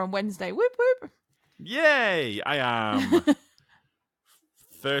 34 on Wednesday. Whoop, whoop. Yay! I am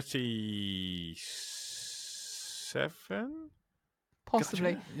 37.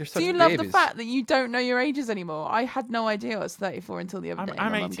 Possibly. You're Do such you love the babies. fact that you don't know your ages anymore? I had no idea I was 34 until the other day.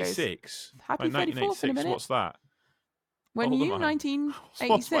 I'm My mum goes, 86. Happy Like 34th in a 1986. minute. What's that? When older you, than I am.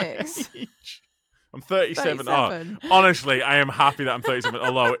 What's my 1986? age? I'm 37. 37. Oh, honestly, I am happy that I'm 37.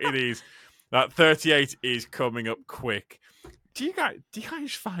 Although it is that 38 is coming up quick. Do you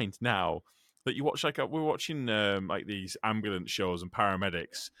guys find now that you watch we're watching like these ambulance shows and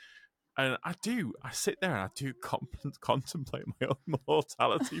paramedics, and I sit there and I do contemplate my own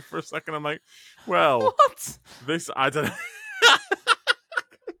mortality for a second. I'm like, well, What? this I don't know.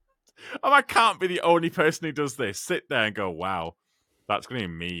 I can't be the only person who does this. Sit there and go, wow, that's going to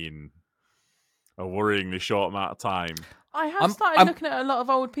be me in a worryingly short amount of time. I have started looking at a lot of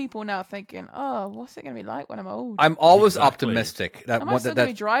old people now thinking, oh, what's it going to be like when I'm old? I'm always Exactly. optimistic that, Am I still going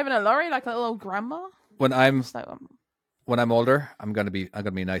to be driving a lorry like a little old grandma? when I'm Just like, when I'm older, I'm gonna be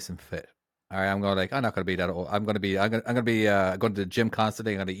nice and fit. All right, I'm not gonna be that old. I'm gonna be going to the gym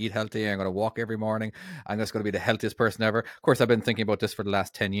constantly. I'm gonna eat healthy. I'm gonna walk every morning. I'm just gonna be the healthiest person ever. Of course, I've been thinking about this for the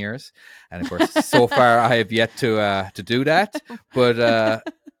last 10 years, and of course, so far I have yet to do that. But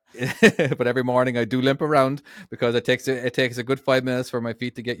but every morning I do limp around because it takes a good 5 minutes for my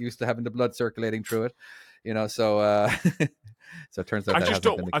feet to get used to having the blood circulating through it. So so it turns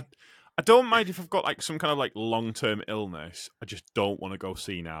out I don't mind if I've got like some kind of like long-term illness. I just don't want to go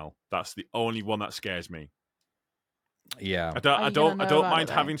senile. That's the only one that scares me. Yeah. I don't about mind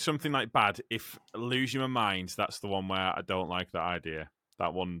it, having something like bad. If losing my mind, that's the one where I don't like that idea.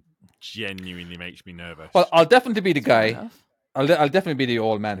 That one genuinely makes me nervous. Well, I'll definitely be the fair guy. enough. I'll definitely be the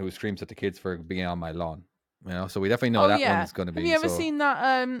old man who screams at the kids for being on my lawn. So we definitely know Oh, that yeah. one's going to be. Have you ever so... seen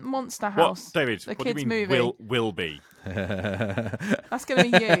that Monster what, House? David? The What do you kids' mean? movie. Will be? That's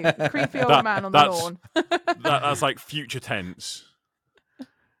going to be you, the creepy old man on the lawn. That's like future tense.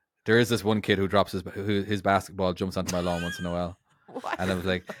 There is this one kid who drops his basketball, jumps onto my lawn once in a while, What? and I was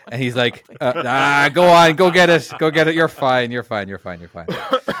like, and he's like, go on, go get it. You're fine. You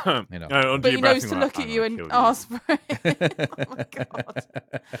know. Under But your he breath, knows to you're look like, at you "I'm and gonna kill ask for it. Oh my god,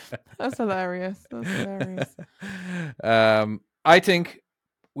 that's hilarious. That's hilarious. I think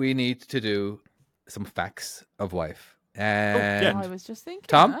we need to do some facts of wife. And I was just thinking.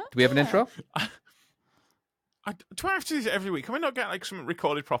 Tom, that. do we have an Yeah. intro? Do I have to do this every week? Can we not get like something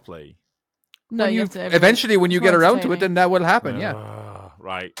recorded properly? No, When you you- have to. every eventually, when you It's get more around to it, entertaining. then that will happen. Yeah.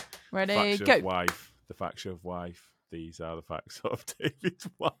 Right. Ready, Facts go. of wife. The facts of wife. These are the facts of David's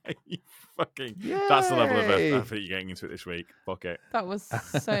wife. Fucking. That's the level of Yay. effort you're getting into it this week. Fuck it. That was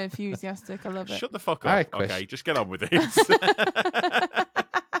so enthusiastic. I love it. Shut the fuck All up. right, Chris. Okay, just get on with it.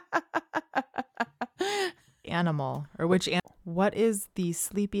 Animal or what is the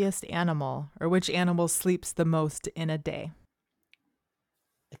sleepiest animal or which animal sleeps the most in a day?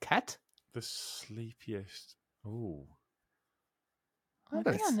 A cat? The sleepiest. Oh. I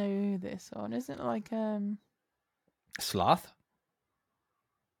think I know this one. Isn't it like Sloth?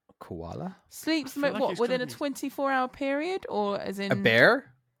 A koala? sleeps I feel like what it's within a gonna be- 24-hour period, or as in A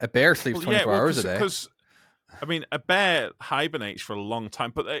bear? A bear sleeps 24 hours a day. Because, I mean, a bear hibernates for a long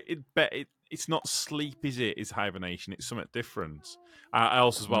time, but it's not sleep, is it? It's hibernation. It's something different.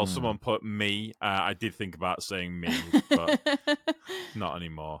 Else as well, someone put me. I did think about saying me, but not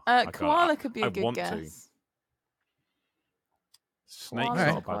anymore. I can't- koala could be I a good want guess. to. Snake's Koala's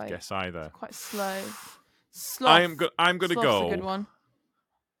not a quite- bad guess either. Quite slow. Sloth. I'm going to Sloth's go. a good one.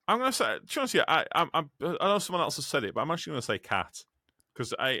 I'm going to say. To be honest, yeah, I know someone else has said it, but I'm actually going to say cat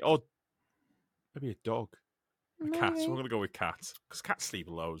because or maybe a dog. A cat. So Maybe. I'm going to go with cat because cats sleep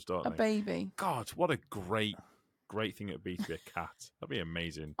loads, don't A they? baby. God, what a great thing it'd be to be a cat. That'd be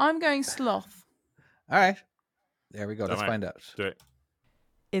amazing. I'm going sloth. All right. There we go. Let's All right. find out. Do it.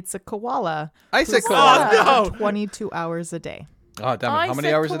 It's a koala. I said who koala. sleeps Oh, no. 22 hours a day. Oh, damn it. I How many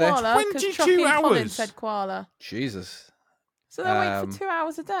said hours a day? koala 'cause 22 Chucky and Colin hours. said koala. Jesus. So they wake Um, for 2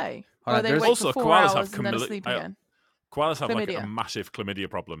 hours a day. hold Or on, they there's- wake Also, for 4 koalas have hours and then chlamydia- sleep again. Koalas have like a Chlamydia. massive chlamydia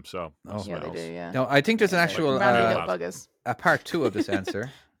problem. So Oh. that's Yeah, what they else. do, yeah. No, I think there's an actual Randy uh, little buggers. a part 2 of this answer.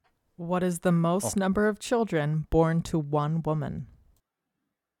 What is the most number of children born to one woman?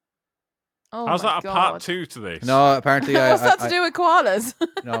 Oh How's my that a God. part 2 to this? No, apparently What's that to do with koalas?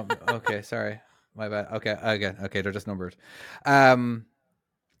 No, okay, sorry. My bad. Okay, they're just numbered.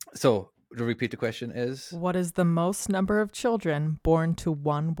 So to repeat the question is What is the most number of children born to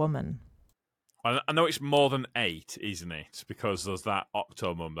one woman? I know it's more than 8, isn't it? Because there's that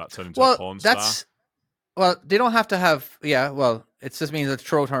Octomum that turned into a porn star. Well, they don't have to have. Yeah, well, it just means that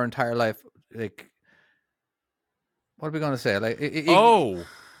throughout her entire life, like, what are we going to say? Like,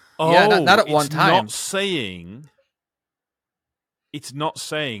 yeah, not at one time. It's not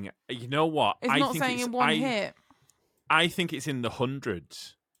saying. You know what? It's not saying in one hit. I think it's in the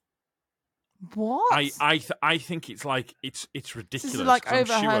hundreds. What? I think it's like it's ridiculous. This is like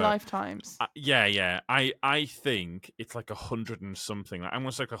over her lifetimes. Yeah. I think it's like 100 and something. Like,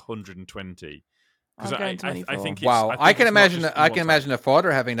 almost like 120. Because I think it's, wow. I can imagine. I can imagine a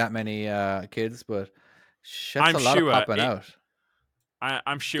father having that many kids, but that's a lot of popping out.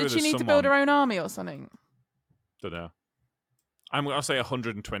 I'm sure. Did she need to build her own army or something? Don't know. I'm going to say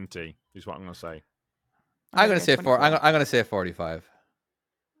 120 is what I'm going to say. I'm going to say 4. I'm going to say 45.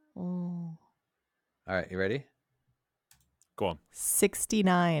 Oh. All right, you ready? Go on.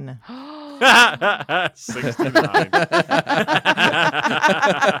 69. 69.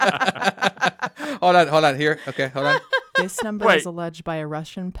 Hold on. Here. Okay, hold on. This number is alleged by a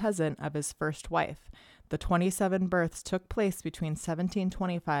Russian peasant of his first wife. The 27 births took place between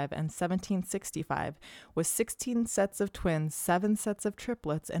 1725 and 1765, with 16 sets of twins, 7 sets of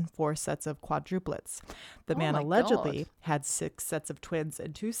triplets, and 4 sets of quadruplets. The man allegedly had 6 sets of twins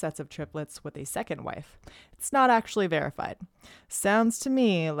and 2 sets of triplets with a second wife. It's not actually verified. Sounds to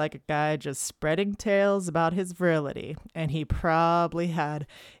me like a guy just spreading tales about his virility, and he probably had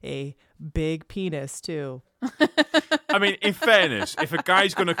a big penis too. I mean, in fairness, if a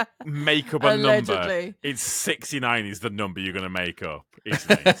guy's going to make up a number, it's 69 is the number you're going to make up,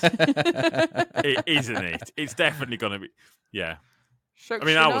 isn't it? Isn't it? It's definitely going to be, yeah. I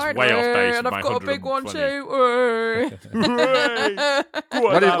mean, I was way off base. And I've got a big one too.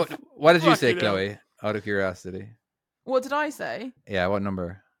 What did you say, Chloe? Out of curiosity. What did I say? Yeah, what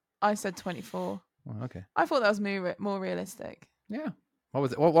number? I said 24. Oh, okay. I thought that was more realistic. Yeah. What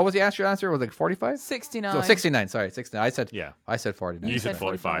was it? What was the answer? Was it like 45? 69. No, 69. Sorry, 69. I said 49. You said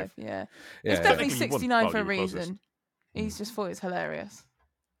 45. Yeah. It's definitely 69 for a reason. He's just thought it's hilarious.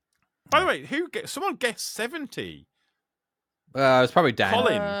 By the way, someone guessed 70? It's probably Dan.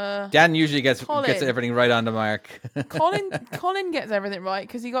 Colin. Dan usually gets everything right on the mark. Colin gets everything right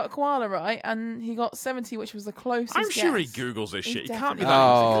because he got koala right and he got 70, which was the closest. I'm sure guess. he Googles this shit. He definitely can't be that.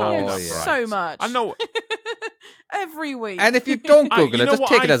 Oh, easy. yeah. So much. I know. Every week. And if you don't Google it, just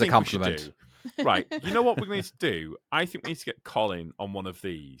take it as a compliment. Right. You know what we need to do? I think we need to get Colin on one of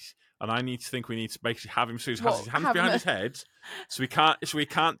these. And I think we need to basically have him so he has his hands behind his head. So we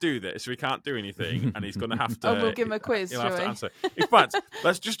can't do this. We can't do anything. And he's going to have to. Oh, we'll give him a quiz. He'll have to answer. In fact,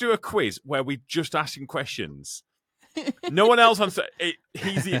 let's just do a quiz where we just ask him questions. No one else answers.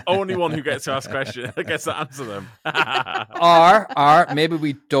 He's the only one who gets to ask questions, gets to answer them. or maybe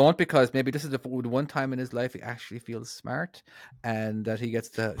we don't, because maybe this is the one time in his life he actually feels smart and that he gets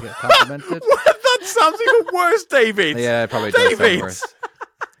to get complimented. That sounds even worse, David. Yeah, it probably does sound worse.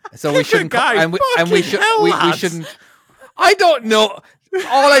 So we shouldn't. We shouldn't. I don't know.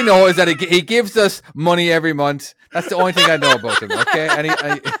 All I know is that he gives us money every month. That's the only thing I know about him. Okay, and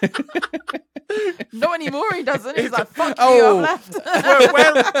not anymore. He doesn't. He's like, "Fuck you, I'm left."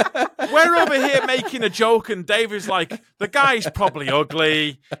 We're over here making a joke, and David's like, "The guy's probably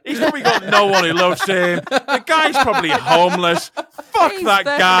ugly. He's probably got no one who loves him. The guy's probably homeless. Fuck that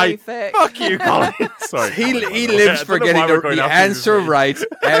guy. Thick. Fuck you, Colin." Sorry, he lives for getting the answer right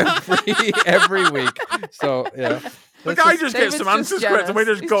every week. So yeah. The guy just gets some answers correct, and we're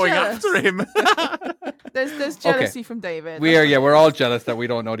just going after him. There's jealousy from David. We're all jealous that we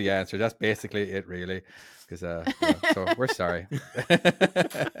don't know the answer. That's basically it, really. Because so we're sorry.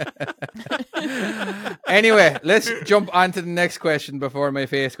 Anyway, let's jump on to the next question before my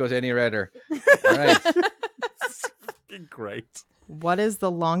face goes any redder. All right. It's fucking great. What is the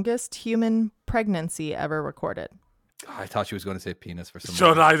longest human pregnancy ever recorded? Oh, I thought she was going to say penis for some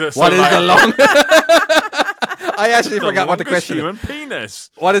reason. What is the longest? I actually forgot what the question human penis.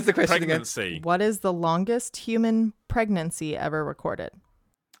 What is the question pregnancy. again? What is the longest human pregnancy ever recorded?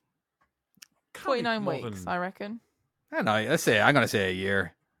 49 weeks, I reckon. I don't know. I'm going to say a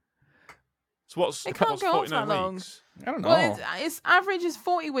year. So what's it can't go on that long. Weeks? I don't know. Well, it's average is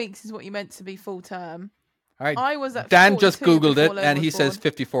 40 weeks is what you meant to be full term. All right. I was at Dan just Googled it, Logan and he was says born.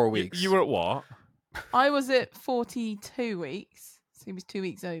 54 weeks. You were at what? I was at 42 weeks. So he was 2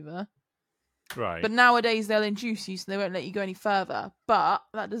 weeks over. Right. But nowadays they'll induce you, so they won't let you go any further. But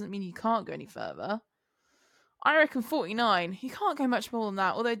that doesn't mean you can't go any further. I reckon 49. You can't go much more than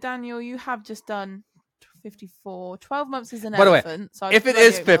that. Although, Daniel, you have just done 54. 12 months is an By the way, elephant. So if it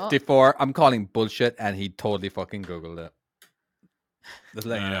is 54, I'm calling bullshit, and he totally fucking Googled it. Just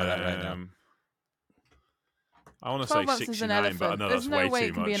letting you know that right now. I want to 12 say months is an 69, but I elephant. know There's that's no way way too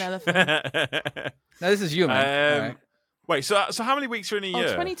it can much. be an elephant. Now, this is human. All right. Wait, so how many weeks are in a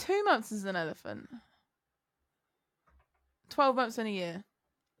year? 22 months is an elephant. 12 months in a year.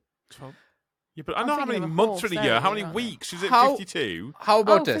 12? Yeah, but I I'm know how thinking many of a months horse are in a year. there, How many aren't I? weeks? Is it How- 52? How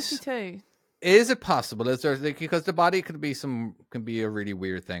about this? 52. Is it possible? Is there because the body can be a really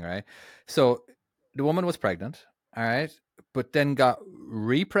weird thing, right? So the woman was pregnant, all right, but then got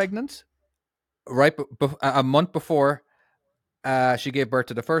re-pregnant right a month before she gave birth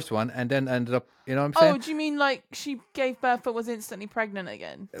to the first one, and then ended up, you know what I'm saying? Oh, do you mean like she gave birth but was instantly pregnant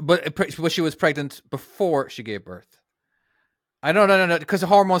again? But she was pregnant before she gave birth. I don't know, because the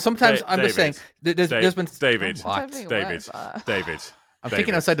hormones. Sometimes I'm just saying there's been David. What? Totally David. aware of that. David. I'm David.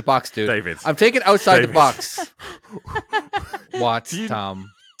 thinking outside the box, dude. David. I'm thinking outside the David. box. What, Do you- Tom?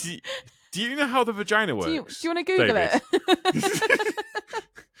 Do you know how the vagina Do works? you want to Google David? it?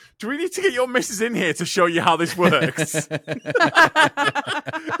 Do we need to get your missus in here to show you how this works?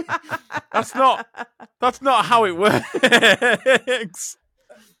 That's not how it works.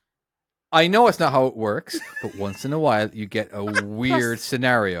 I know it's not how it works, but once in a while you get a weird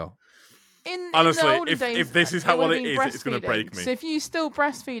scenario. In Honestly, the olden if days, this is how would've what it been is, it's gonna break breastfeeding. me. So if you're still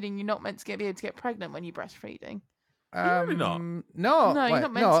breastfeeding, you're not meant to be able to get pregnant when you're breastfeeding. Really not? No, No, wait, you're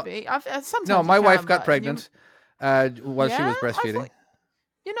not meant no, to be. Sometimes no. you My can, wife got but pregnant while she Yeah? was I breastfeeding. thought-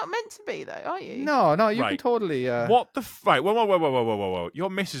 You're not meant to be, though, are you? No, you can Right. totally. What the right? Whoa! Your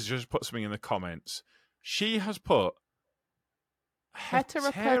missus just put something in the comments. She has put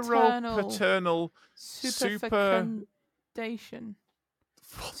Heteropaternal super. superfecundation.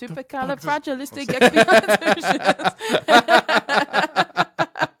 What the fuck does- Supercalifragilisticexpialidocious.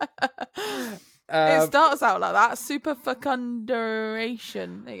 It starts out like that.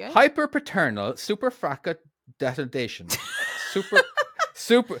 Superfecundation. There you go. Hyperpaternal superfecundation.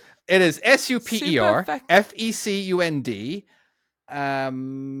 Super. It is SUPER FECUND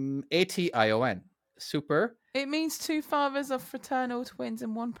ATION. It means two fathers of fraternal twins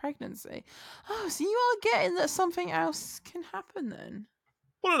in one pregnancy. Oh, so you are getting that something else can happen then?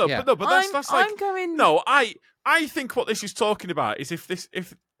 Well, no, Yeah. but that's like I'm going. no. I think what this is talking about is if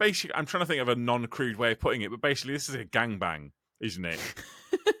basically I'm trying to think of a non-crude way of putting it, but basically this is a gangbang, isn't it?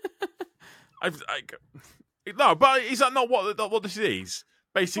 No, but is that not what this is?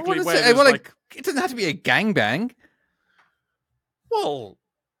 Basically, Well, where it, there's well, like, it doesn't have to be a gangbang. well,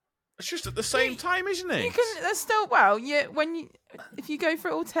 it's just at the same time, isn't it? You can. There's still if you go for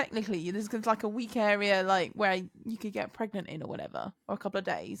it all technically, there's like a weak area like where you could get pregnant in or whatever, or a couple of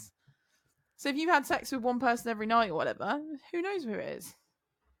days. So if you've had sex with one person every night or whatever, who knows who it is?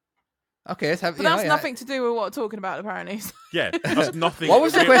 Okay, let's have. But that's nothing to do with what we're talking about, apparently. Yeah, that's nothing. What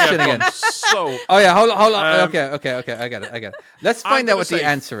was the question again? So, Oh yeah, hold on. Okay. I got it. Let's I'm find out gonna what the say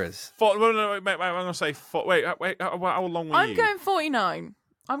answer is. wait, I'm gonna say wait. How long were you? I'm going 49.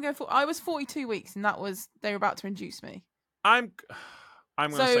 I was 42 weeks, and they were about to induce me. I'm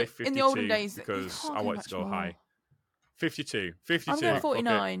gonna So, say 52 in the olden days, you because can't I go wanted much to go more. high. 52. I'm going Okay.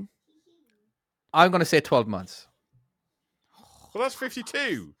 49. I'm going to say 12 months, Well, that's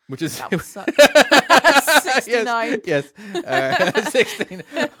 52. which is That would suck. 69. Yes. 16.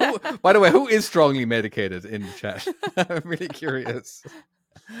 By the way, who is strongly medicated in the chat? I'm really curious.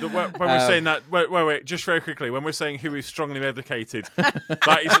 When we're saying that, wait, just very quickly, when we're saying who is strongly medicated,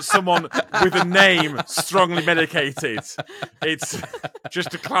 that is someone with a name strongly medicated. It's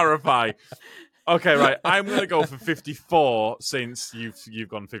just to clarify. Okay, right. I'm going to go for 54 since you've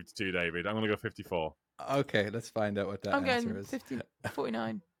gone 52, David. I'm going to go 54. Okay, let's find out what that I'm answer going is.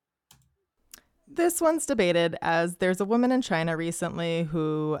 49. This one's debated as there's a woman in China recently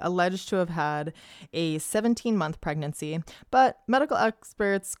who alleged to have had a 17-month pregnancy, but medical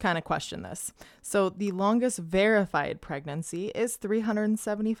experts kind of question this. So the longest verified pregnancy is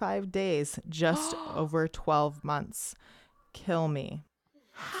 375 days, just over 12 months. Kill me.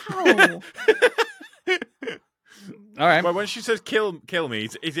 How? All right. Well, when she says kill me,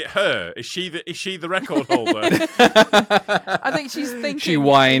 is it her? Is she the record holder? I think she's thinking. She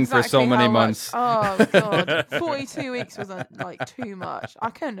whined for so exactly many how much- months. Oh god, 42 weeks was like too much. I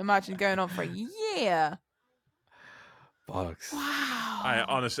couldn't imagine going on for a year. Bollocks. Wow. I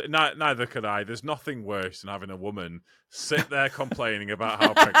honestly, neither could I. There's nothing worse than having a woman sit there complaining about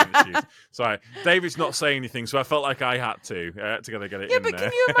how pregnant she is. Sorry, David's not saying anything, so I felt like I had to. I had to get it Yeah, in but there.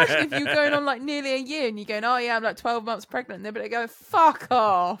 can you imagine if you're going on like nearly a year and you're going, oh yeah, I'm like 12 months pregnant, and they're going to go, fuck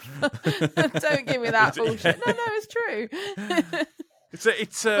off. Don't give me that bullshit. No, it's true.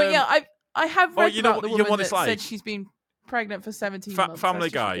 It's but yeah, I have read you know about the what- you know woman what that it's like? said she's been pregnant for 17 months. Family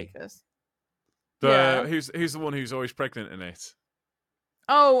That's just Guy. ridiculous. the Yeah. who's the one who's always pregnant in it?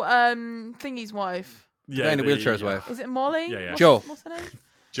 Oh, Thingy's wife. The guy in the wheelchair's yeah. wife. Is it Molly? Yeah. Joe. What's her name?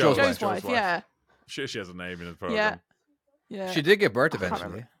 Joe's Joe's wife. Yeah. She has a name in the Yeah. program. Yeah. She did give birth I can't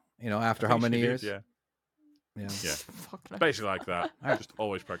eventually. remember. After I how think many she did, years? Yeah. Yeah. Yeah. Fuck no. Basically like that. Alright. Just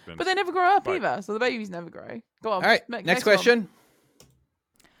always pregnant. But they never grow up Right. either, so the babies never grow. Go on. All right. Next question.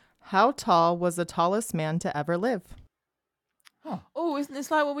 How tall was the tallest man to ever live? Oh, isn't this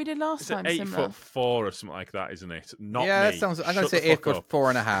like what we did last It's time? 8'4" Similar. or something like that, isn't it? Not Yeah, me. that sounds. I'm gonna Shut the say fuck up.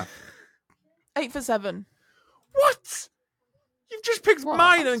 8'4.5". 8'7". What? You've just picked What?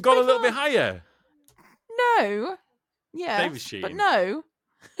 mine and gone a Pretty little bit far. higher. No. Yeah. David's cheating. But no.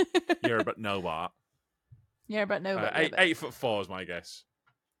 You're but no what? Yeah, but no. But no, but- 8'4" is my guess.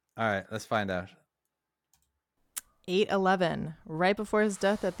 All right, let's find out. 8'11". Right before his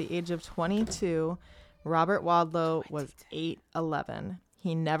death at the age of 22, Robert Wadlow was 8'11".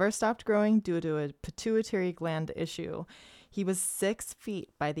 He never stopped growing due to a pituitary gland issue. He was 6 feet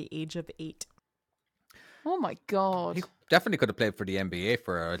by the age of 8. Oh my god. He definitely could have played for the NBA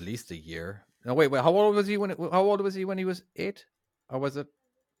for at least a year. No, wait. How old was he when? How old was he when he was 8? Or was it?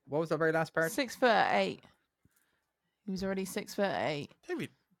 What was the very last part? 6'8". He was already 6'8". David,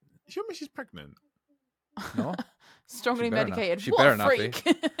 is your missus pregnant? No. Strongly She better not. medicated. She What better a not be.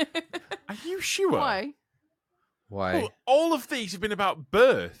 freak. Are you sure? Why? Why? Well, all of these have been about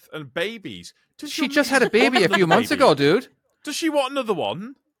birth and babies. Does She your just had a missus want baby a few another months baby? ago, dude. Does she want another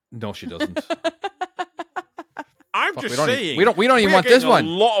one? No, she doesn't. I'm Fuck, just we don't saying. even- we don't even we're want this getting one. A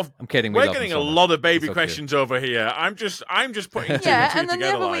lot of, I'm kidding. we're love getting him a so much. lot of baby It's okay. questions over here. I'm just putting two Yeah, and two and then the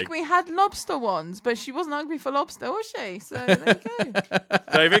together. other like. week we had lobster ones, but she wasn't hungry for lobster, was she? So there you go.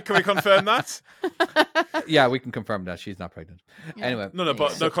 David, can we confirm that? Yeah, we can confirm that she's not pregnant. Yeah. Anyway, No,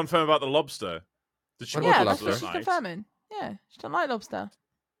 but Yeah. no, confirm about the lobster. Did she What want about Yeah, the that's lobster what lobster? she's last night? confirming. Yeah, she don't like lobster.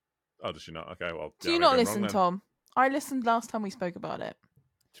 Oh, does she not? Okay, well. Do yeah, you maybe not I'm listen, wrong then. Tom? I listened last time we spoke about it.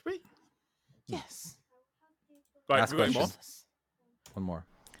 Did we? Yes. Right, Last we got any more? question. One more.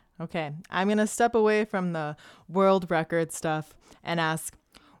 Okay, I'm going to step away from the world record stuff and ask,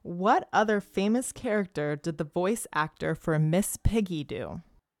 what other famous character did the voice actor for Miss Piggy do?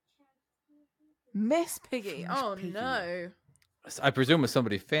 Miss Piggy. Miss Oh Piggy. no. I presume it's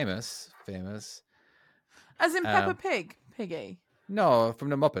somebody famous. Famous. As in Peppa Um, Pig. Piggy. No, from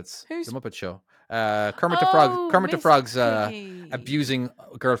the Muppets. Who's- The Muppet Show? Kermit the Frog. Oh, Kermit the Miss Frog's Piggy. abusing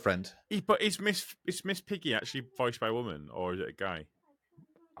girlfriend. But is Miss Piggy actually voiced by a woman or is it a guy?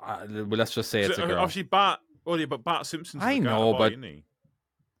 Well, let's just say it's a girl. Obviously, Bart. Oh yeah, but Bart Simpson's. I the guy, know, boy, but- isn't he?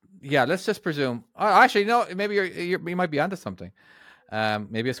 Yeah, let's just presume. Oh, actually, no. Maybe you might be onto something.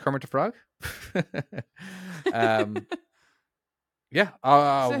 Maybe it's Kermit the Frog. Yeah.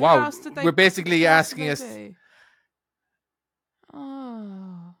 So who Wow. else did they- We're basically who else did asking they us. do?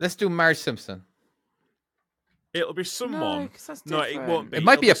 Oh. Let's do Marge Simpson. It'll be No, someone. 'cause that's No, it different. won't be. It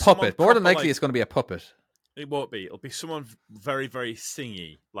might It'll be a someone puppet. More than proper, likely, it's going to be a puppet. It won't be. It'll be someone very, very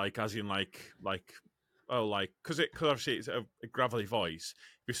singy, like as in like because obviously it's a gravelly voice.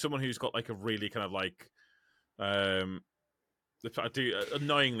 It'll be someone who's got like a really kind of like I do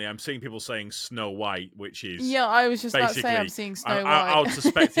annoyingly. I'm seeing people saying Snow White, which is Yeah, I was just about to say I'm basically- seeing Snow I White. would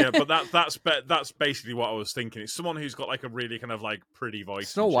suspect yeah, but that's basically what I was thinking. It's someone who's got like a really kind of like pretty voice.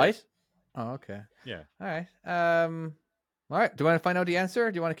 Snow and shit. White. Oh, okay. Yeah, All right. All right. Do you want to find out the answer,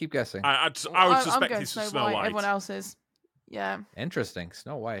 or do you want to keep guessing? I would I'm suspect going it's Snow, Snow White. White. Everyone else is. Yeah. Interesting.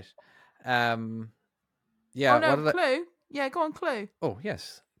 Snow White. Yeah. oh no, what did I... clue. Yeah, go on, clue. Oh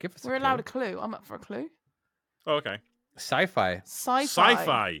yes. Give us. We're a allowed a clue. clue. I'm up for a clue. Oh, okay, Sci-fi. Sci-fi.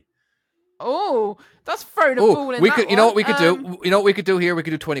 sci-fi. Oh, that's throwing a Oh, ball in we that could. You know one. what we could do? You know what we could do here? We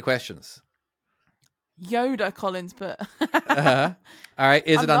could do 20 questions. Yoda Collins, but Uh-huh. All right.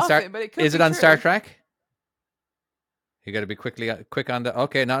 Is I'm it on Star? laughing, but it could Is be it on Star true. Trek? You got to be quick on the.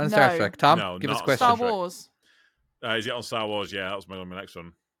 Okay, not on Star No. Trek. Tom, No, give us a not on question. Star Trek. Wars. Is it on Star Wars? Yeah, that was my next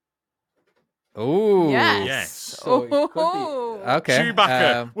one. Oh, Yes. Yes. So it could be- Oh. Okay.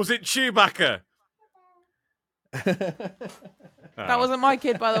 Chewbacca. Was it Chewbacca? That wasn't my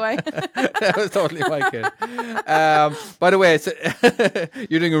kid, by the way. That was totally my kid. By the way,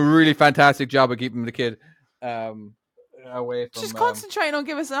 you're doing a really fantastic job of keeping the kid away from. Just concentrating on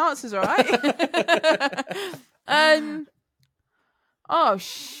giving us answers, all right? Oh,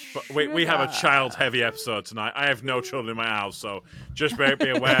 But we have a sugar. child-heavy episode tonight. I have no children in my house, so just be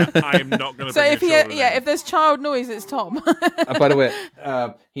aware I am not going to So bring if children in. if there's child noise, it's Tom. By the way,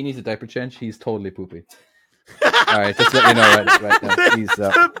 he needs a diaper change. He's totally poopy. All right, just let you know right now. He's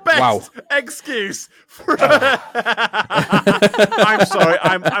The best wow. excuse. For... I'm sorry.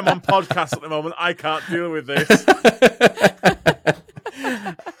 I'm on podcast at the moment. I can't deal with this.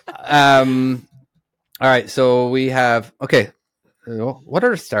 All right, so we have what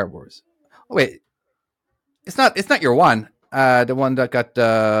are Star Wars? Oh wait, it's not your one. The one that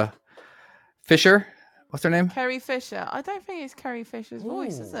got Fisher. What's her name? Carrie Fisher. I don't think it's Carrie Fisher's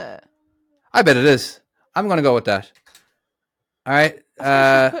voice, is it? I bet it is. I'm gonna go with that. All right.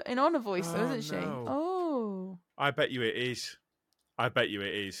 She's putting on a voice, though, oh, isn't she? no. Oh. I bet you it is. I bet you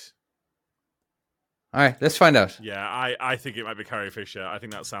it is. All right, let's find out. Yeah, I think it might be Carrie Fisher. I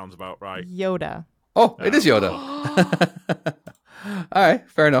think that sounds about right. Yoda. Oh, it is Yoda. All right,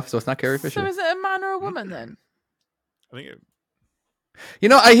 fair enough. So it's not Carrie Fisher. So is it a man or a woman then? I think it, You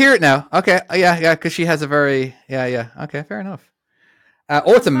know, I hear it now. Okay, yeah, because she has a very yeah. Okay, fair enough.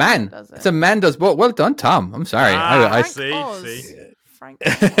 It's a man. Does it? It's a man does both. Well done, Tom. I'm sorry. I Frank see, Oz. see. Frank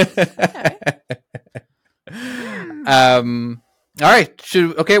Oz. Okay. All right.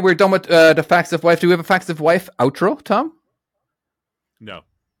 We're done with the facts of wife. Do we have a facts of wife outro, Tom? no.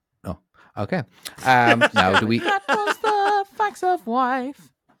 Oh, okay. Now do we? That was the facts of wife.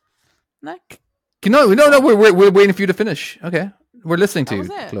 No, No. We're waiting for you to finish. Okay, we're listening to That you,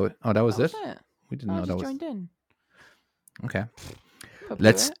 was it. Chloe. Oh, that was that it. was it. We didn't I know just that was. joined in. Okay. Probably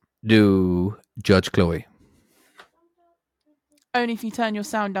Let's it. do Judge Chloe. Only if you turn your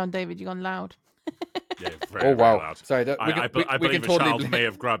sound down, David. You're gone loud. Yeah, very, very loud. Sorry, I believe a child may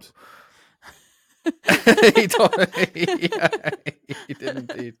have grabbed. he did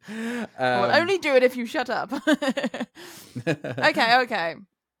indeed. Well, only do it if you shut up. Okay.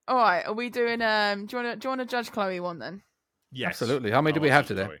 All right. Are we doing? Do you want to judge Chloe one then? Yes. Absolutely. How many I do we want have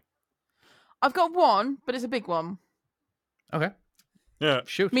to, today? Chloe. I've got one, but it's a big one. Okay, Yeah.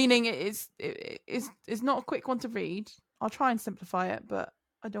 shoot. Meaning it's not a quick one to read. I'll try and simplify it, but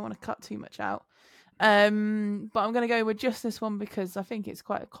I don't want to cut too much out. But I'm going to go with just this one because I think it's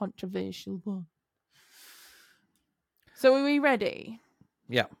quite a controversial one. So are we ready?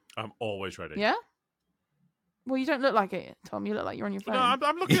 Yeah. I'm always ready. Yeah? Well, you don't look like it, Tom. You look like you're on your phone. No,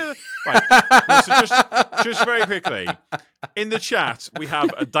 I'm looking at. Right. No, so just very quickly, in the chat we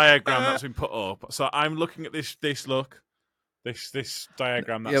have a diagram that's been put up. So I'm looking at this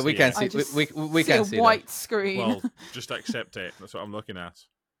diagram. That's Yeah, we can't I see. just We can't see a white screen. Well, just accept it. That's what I'm looking at.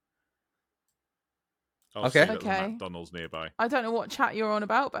 I'll Okay. see that there's a Okay. McDonald's nearby. I don't know what chat you're on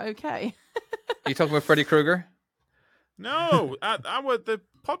about, but okay. That. You talking about Freddy Krueger? No, the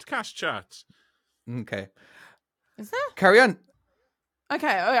podcast chat. Okay. Is there? Carry on.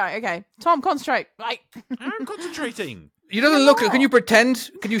 Okay, all right, okay. Tom, concentrate. Right. I'm concentrating. You doesn't You're look. not. Can you pretend?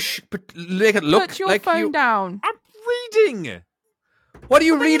 Can you make it look Put your like phone you? down. I'm reading. What are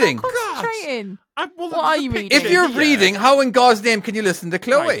you But you're not reading? concentrating. What are you reading? If you're reading, how in God's name can you listen to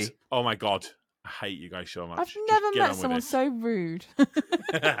Chloe? Right. Oh my God, I hate you guys so much. I've Just never get met on with someone it. so rude.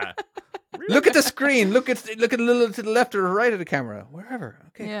 Look at the screen. Look at a little to the left or right of the camera. Wherever.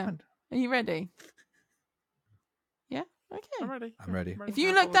 Okay. Yeah. Come on. Are you ready? Yeah? I'm Okay. ready. I'm ready. If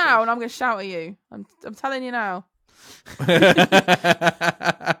you look down, I'm going to shout at you. I'm telling you now.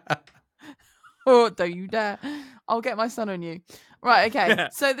 Oh, don't you dare. I'll get my son on you. Right, okay.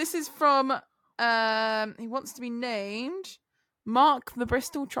 So this is from, he wants to be named Mark the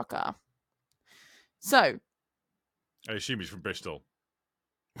Bristol Trucker. So, I assume he's from Bristol.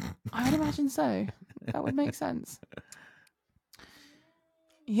 I would imagine so. That would make sense.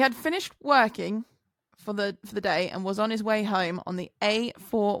 He had finished working for the day and was on his way home on the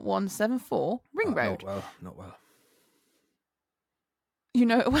A4174 Ring Road. Not well. You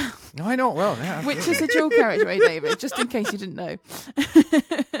know it well. No, I know it well. Yeah, Which is a dual carriageway, David, just in case you didn't know.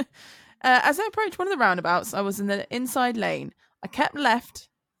 As I approached one of the roundabouts, I was in the inside lane. I kept on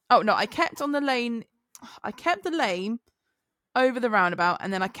the lane. I kept the lane over the roundabout,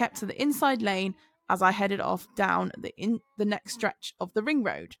 and then I kept to the inside lane as I headed off down the next stretch of the ring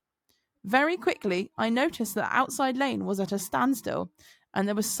road. Very quickly, I noticed that the outside lane was at a standstill, and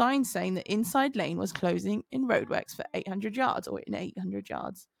there was signs saying the inside lane was closing in roadworks for 800 yards or in 800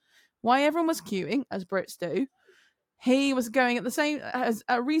 yards. Why everyone was queuing, as Brits do, he was going at the same as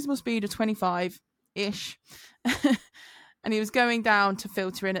a reasonable speed of 25-ish, and he was going down to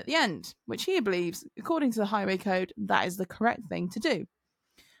filter in at the end, which he believes, according to the highway code, that is the correct thing to do.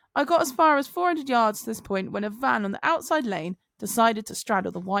 I got as far as 400 yards to this point when a van on the outside lane decided to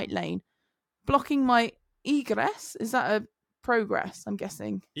straddle the white lane, blocking my egress. Is that a progress, I'm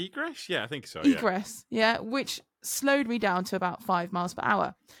guessing. Egress? Yeah, I think so. Yeah. Egress, yeah, which slowed me down to about 5 miles per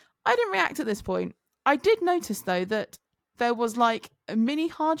hour. I didn't react at this point. I did notice, though, that there was like a mini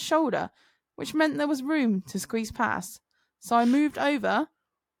hard shoulder, which meant there was room to squeeze past. So I moved over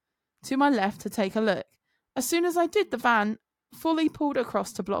to my left to take a look. As soon as I did, the van fully pulled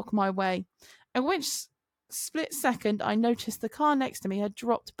across to block my way, in which split second I noticed the car next to me had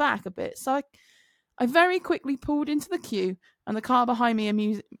dropped back a bit. So I very quickly pulled into the queue, and the car behind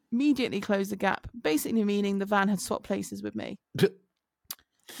me immediately closed the gap, basically meaning the van had swapped places with me.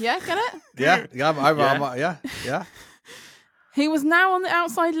 Yeah, get it? Yeah. He was now on the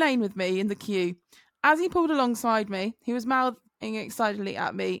outside lane with me in the queue. As he pulled alongside me, he was mouthing excitedly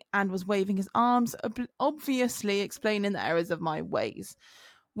at me and was waving his arms, obviously explaining the errors of my ways.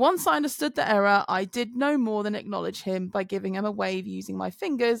 Once I understood the error, I did no more than acknowledge him by giving him a wave using my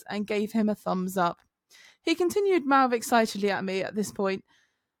fingers and gave him a thumbs up. He continued mouth excitedly at me at this point,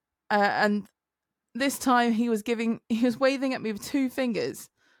 and this time he was waving at me with 2 fingers.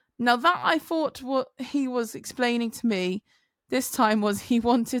 Now that I thought what he was explaining to me this time was he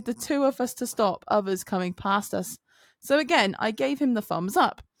wanted the 2 of us to stop others coming past us. So again, I gave him the thumbs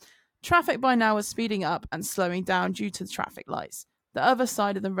up. Traffic by now was speeding up and slowing down due to the traffic lights, the other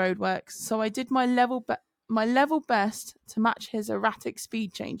side of the roadworks, so I did my level best to match his erratic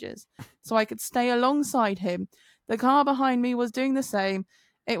speed changes, so I could stay alongside him. The car behind me was doing the same.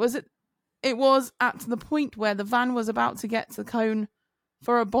 It was at the point where the van was about to get to the cone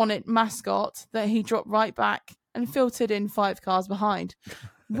for a bonnet mascot that he dropped right back and filtered in 5 cars behind.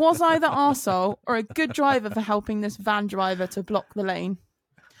 Was I the arsehole or a good driver for helping this van driver to block the lane?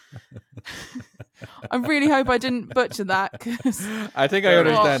 I really hope I didn't butcher that. I think I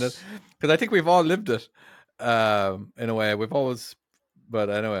understand it, because I think we've all lived it in a way. We've always, but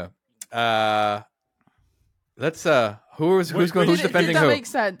anyway, let's who's defending Did that who? make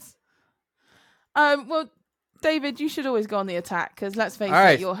sense? Well, David, you should always go on the attack, because let's face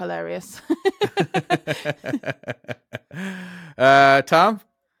right. it, you're hilarious. Tom,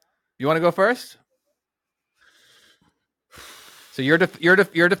 you want to go first? So you're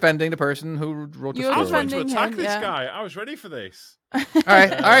defending the person who wrote the You're I was story. ready to defending attack him, this yeah. guy. I was ready for this. All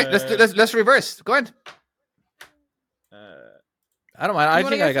right. Let's reverse. Go ahead. I don't mind. You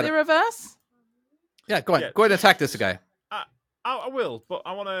want to go for the reverse? Yeah, go on. Yeah. Go ahead and attack this guy. I will, but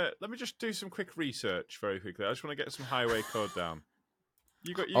let me just do some quick research very quickly. I just want to get some highway code down.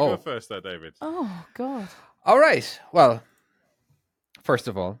 You go first there, David. Oh, God. All right. Well, first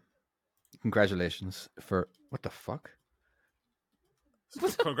of all, congratulations for what the fuck?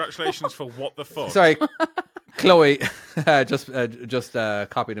 Congratulations for what the fuck. Sorry, Chloe just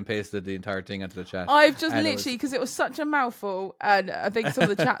copied and pasted the entire thing into the chat. I've just And it literally, because it was such a mouthful, and I think some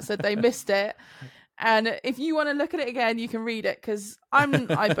of the chat said they missed it. And if you want to look at it again, you can read it, because I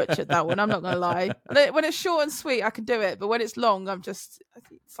butchered that one. I'm not going to lie. When it's short and sweet, I can do it. But when it's long, I think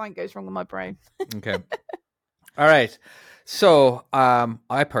something goes wrong with my brain. Okay. All right. So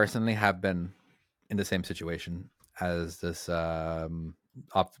I personally have been in the same situation as this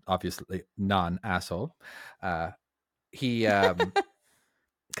obviously non-asshole. He God damn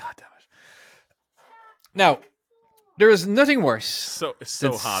it. Now, there is nothing worse. It's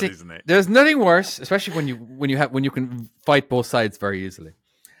so hard, isn't it? There's nothing worse, especially when you can fight both sides very easily.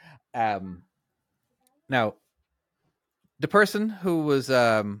 Now, the person who was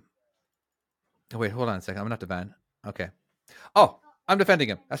wait, hold on a second. I'm not the van. Okay. Oh, I'm defending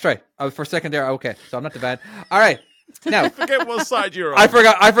him. That's right. I was for a second there. Okay, so I'm not the van. All right. Now, Forget what side you're on. I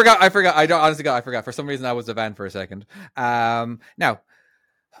forgot. I forgot. For some reason, I was the van for a second. Now,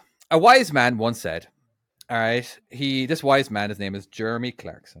 a wise man once said, all right, this wise man, his name is Jeremy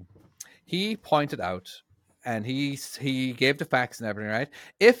Clarkson. He pointed out, and he gave the facts and everything, right?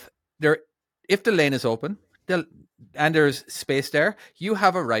 If the lane is open and there's space there, you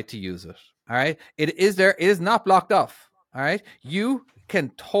have a right to use it. All right. It is there. It is not blocked off. All right. You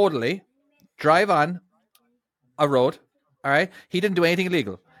can totally drive on a road. All right. He didn't do anything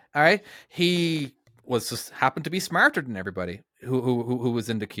illegal. All right. He was just happened to be smarter than everybody who was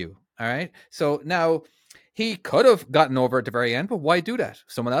in the queue. All right. So now he could have gotten over at the very end, but why do that?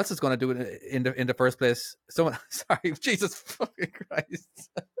 Someone else is going to do it in the first place. Sorry, Jesus fucking Christ.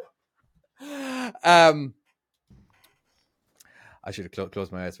 I should have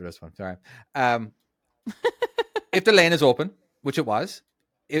closed my eyes for this one. Sorry. If the lane is open, which it was,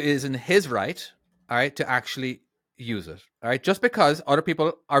 it is in his right, all right, to actually use it. All right. Just because other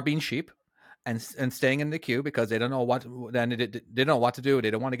people are being sheep and staying in the queue because they don't know what they don't know what to do. They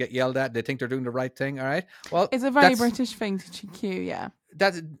don't want to get yelled at. They think they're doing the right thing. All right. Well, It's a very British thing to queue, yeah.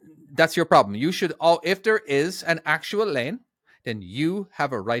 That's your problem. You should if there is an actual lane then you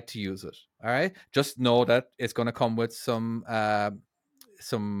have a right to use it. All right. Just know that it's going to come with some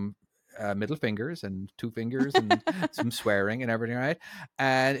middle fingers and two fingers and some swearing and everything, right?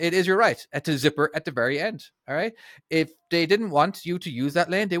 And it is your right to zipper at the very end. All right. If they didn't want you to use that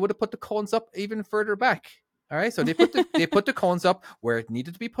lane, they would have put the cones up even further back. All right. So they put the cones up where it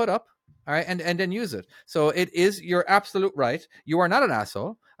needed to be put up. All right, and then use it. So it is your absolute right. You are not an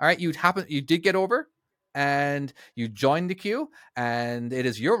asshole. All right, you did get over, and you joined the queue, and it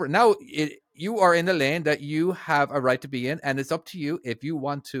is your now. You are in the lane that you have a right to be in, and it's up to you if you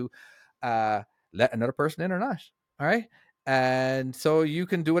want to let another person in or not. All right, and so you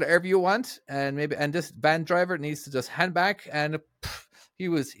can do whatever you want, and this van driver needs to just hand back, and he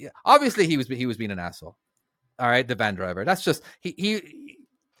was being an asshole. All right, the van driver. That's just he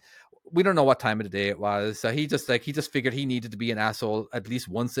we don't know what time of the day it was. So he just figured he needed to be an asshole at least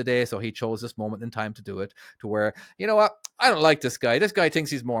once a day. So he chose this moment in time to do it, to where, you know what? I don't like this guy. This guy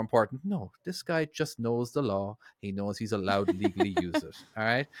thinks he's more important. No, this guy just knows the law. He knows he's allowed to legally use it. All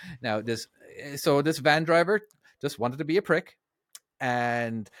right. Now this van driver just wanted to be a prick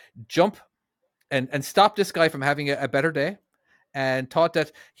and jump and stop this guy from having a better day, and thought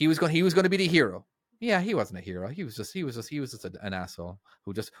that he was going to be the hero. Yeah, he wasn't a hero. He was just an asshole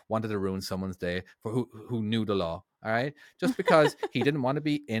who just wanted to ruin someone's day for who knew the law. All right, just because he didn't want to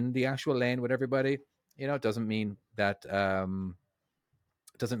be in the actual lane with everybody, doesn't mean that I've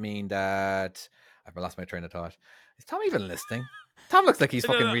lost my train of thought. Is Tom even listening? Tom looks like he's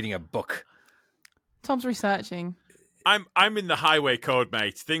fucking reading a book. Tom's researching. I'm in the highway code,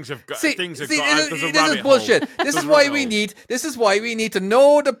 mate. Things have got. This is bullshit. This is why we need to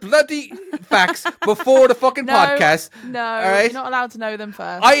know the bloody facts before the fucking podcast. No, all right? You're not allowed to know them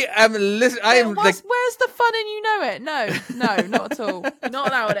first. I am listening. Where's the fun in you know it? No, not at all. You're not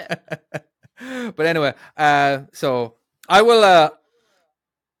allowed it. But anyway, so I will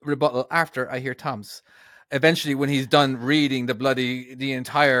rebuttal after I hear Tom's. Eventually, when he's done reading the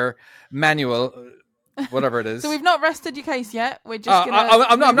entire manual. Whatever it is. So we've not rested your case yet. We're just gonna.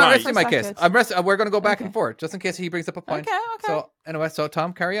 I'm not resting my case. I'm resting. We're going to go back and forth just in case he brings up a point. Okay. So anyway,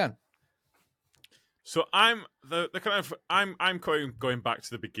 Tom, carry on. So I'm I'm going back to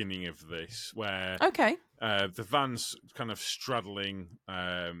the beginning of this, where the van's kind of straddling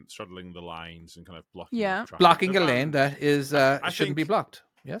the lines and kind of blocking. Yeah, the traffic. Blocking a lane that is shouldn't be blocked.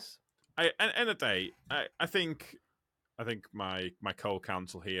 Yes. End of the day, I think my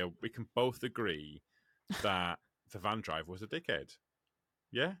co-counsel here, we can both agree that the van driver was a dickhead.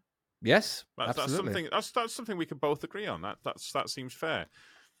 Yeah. Yes. Absolutely. That's something we can both agree on. That seems fair.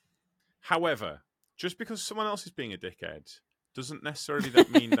 However, just because someone else is being a dickhead doesn't necessarily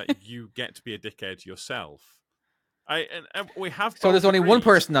mean that you get to be a dickhead yourself. We have. So there's only one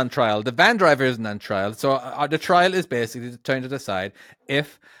person on trial. The van driver isn't on trial. So the trial is basically trying to decide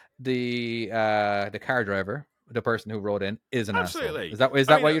if the car driver, the person who wrote in, is an asshole. Is that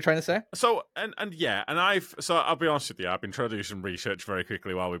what you're trying to say? So I'll be honest with you. I've been trying to do some research very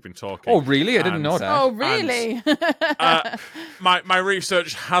quickly while we've been talking. Oh, really? I didn't know that. Oh, really? My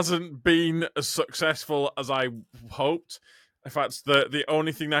research hasn't been as successful as I hoped. In fact, the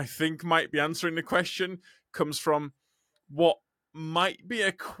only thing I think might be answering the question comes from what might be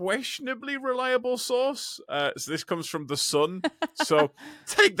a questionably reliable source. So this comes from The Sun. So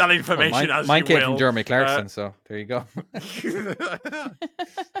take that information as you will. Mine came from Jeremy Clarkson, so there you go.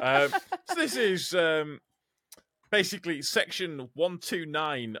 So this is basically section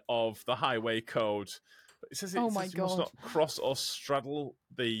 129 of the Highway Code. It says you must not cross or straddle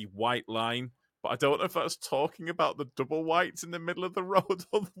the white line. But I don't know if that's talking about the double whites in the middle of the road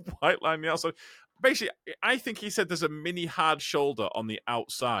or the white line on the outside. Basically, I think he said there's a mini hard shoulder on the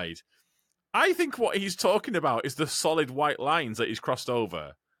outside. I think what he's talking about is the solid white lines that he's crossed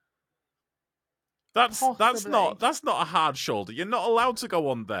over. That's not a hard shoulder. You're not allowed to go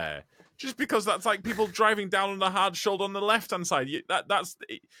on there. Just because that's like people driving down on the hard shoulder on the left-hand side. That's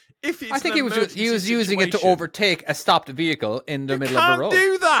if it's. I think he was using it to overtake a stopped vehicle in the middle of the road. You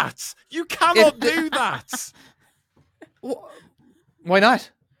can't do that. You cannot do that. Why not?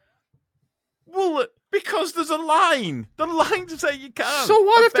 Well, because there's a line. The line to say you can't. So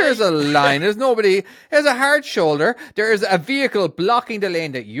what if there's a line? There's nobody. There's a hard shoulder. There is a vehicle blocking the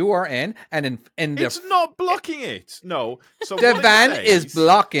lane that you are in, and it's not blocking it. No. So the van is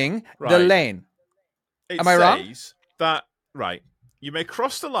blocking the lane. Am I wrong? It says that you may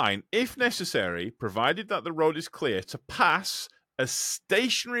cross the line if necessary, provided that the road is clear to pass a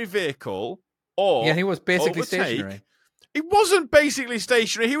stationary vehicle or he was basically stationary. He wasn't basically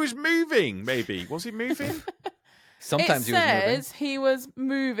stationary. He was moving, maybe. Was he moving? Sometimes it he was moving. says he was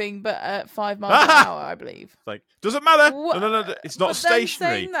moving, but at 5 miles an hour, I believe. It's like, doesn't matter. What? No, it's not But then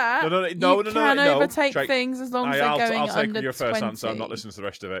stationary. saying that, No. you can overtake Trey, things as long as they're I'll going take under your first 20. answer. I'm not listening to the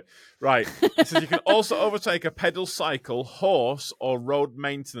rest of it. Right. It says you can also overtake a pedal cycle, horse, or road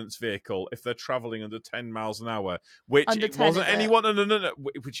maintenance vehicle if they're traveling under 10 miles an hour. Which Under it 10, wasn't is it? any one. No.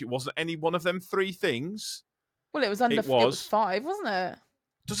 Which it wasn't any one of them three things. Well, it was under. It It was was. 5, wasn't it?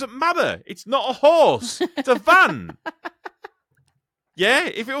 Doesn't matter. It's not a horse. It's a van. Yeah,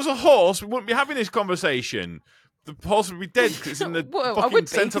 if it was a horse, we wouldn't be having this conversation. The horse would be dead because it's in the Well, I fucking would be,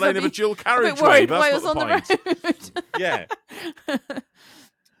 centre 'cause lane I'd of a be dual A bit carriageway. worried That's why it not was the on point. the road. Yeah.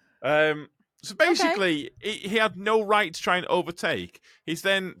 So basically, he had no right to try and overtake. He's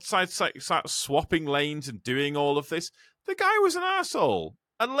then started swapping lanes and doing all of this. The guy was an arsehole.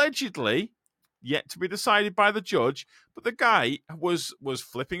 Allegedly, yet to be decided by the judge, but the guy was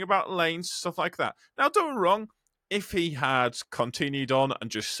flipping about lanes, stuff like that. Now, don't get me wrong. If he had continued on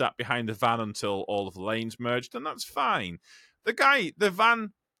and just sat behind the van until all of the lanes merged, then that's fine. The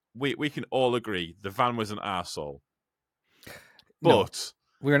van, we can all agree, the van was an arsehole. No. But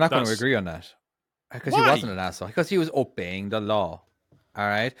We're not going to That's- agree on that. Because he Why? wasn't an asshole. Because he was obeying the law. All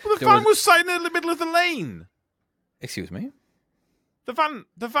right? well, the There van was sitting in the middle of the lane. Excuse me? The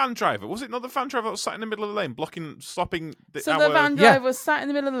van driver, was it not the van driver that was sat in the middle of the lane, stopping So our... the van Yeah. driver was sat in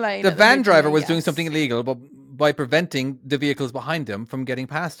the middle of the lane. The at van driver beginning, was doing yes. something illegal but by preventing the vehicles behind him from getting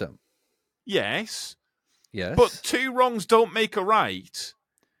past him. Yes, Yes. but two wrongs don't make a right.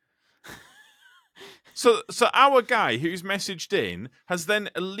 So our guy who's messaged in has then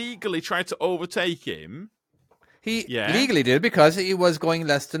illegally tried to overtake him. he Yeah. legally did because he was going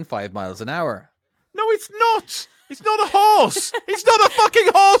less than 5 miles an hour. No, it's not. It's not a horse. It's not a fucking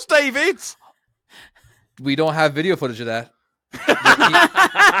horse, David. We don't have video footage of that.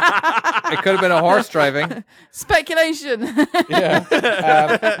 It could have been a horse driving. Speculation. Yeah.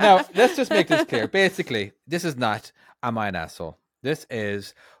 Now, let's just make this clear. Basically, this is not, am I an asshole? This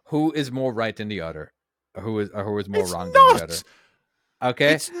is who is more right than the other. Or who is more It's wrong not. than the other.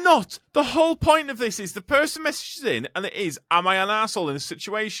 Okay? It's not. The whole point of this is the person messages in, and it is, am I an asshole in this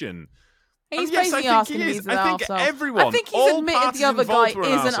situation? He's And yes, I basically think asking he if is. he's I an think arsehole. everyone, I think he's all admitted parties the other guy involved were is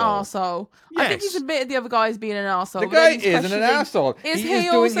an arsehole. arsehole. I think he's Yes. admitted the other guy is being an arsehole. The but guy then he's isn't an questioning, asshole. Is he he is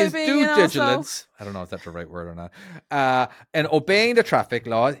doing also his being due an arsehole? diligence. I don't know if that's the right word or not. And obeying the traffic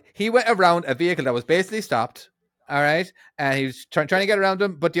law. He went around a vehicle that was basically stopped. All right, and he was trying to get around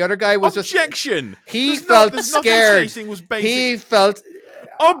him, but the other guy was Objection. He There's felt there's nothing scared. chasing was basic. He felt.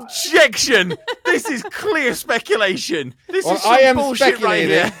 Objection. This is clear speculation. This Well, is some I am bullshit right speculating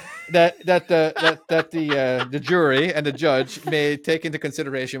here. that the jury and the judge may take into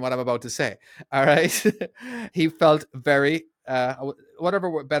consideration what I'm about to say. All right, he felt very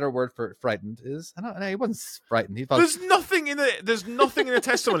whatever better word for frightened is. I don't know. He wasn't frightened. He felt There's nothing in the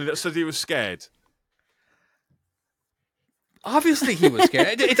testimony that said he was scared. obviously he was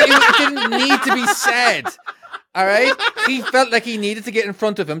scared. It didn't need to be said. All right, he felt like he needed to get in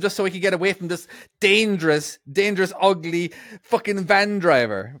front of him just so he could get away from this dangerous, ugly fucking van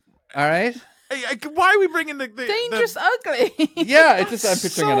driver. All right. Hey, why are we bringing the Dangerous ugly. Yeah, it's just I'm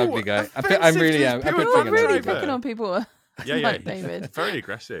picturing an So ugly guy. I'm offensive really to am. his I'm pure picturing I'm an really ugly driver. guy. picking on people. Yeah, like David. Very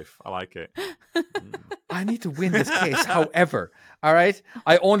aggressive. I like it. I need to win this case. However, all right,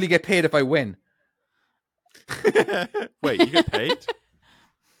 I only get paid if I win. Wait, you get paid?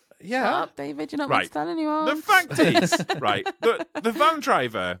 Yeah. Shut up, David. You're not meant Right. to tell anyone. The fact is, right, the van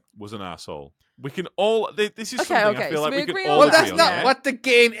driver was an asshole. We can all. This is Okay, something okay, I feel so like we we can agree all on Well, agree that's on. not yeah? what the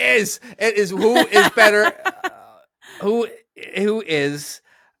game is. It is who is better, who is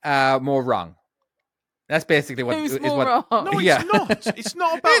more wrong. That's basically what Who's is more what. wrong? No, it's Yeah. not. It's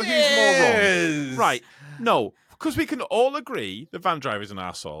not about It who's more wrong. is. Right. No, because we can all agree the van driver's an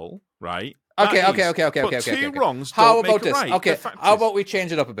asshole, right? Okay, That okay, is. okay, okay, But okay, okay. two okay. wrongs How don't about make this? a right. Okay, The fact how is- about we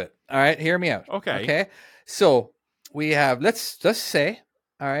change it up a bit? All right, hear me out. Okay. Okay. So we have. Let's just say.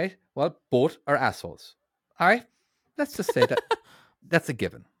 All right. Well, both are assholes. All right. Let's just say that that's a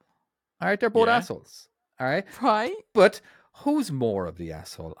given. All right, they're both Yeah. assholes. All right. Right? But who's more of the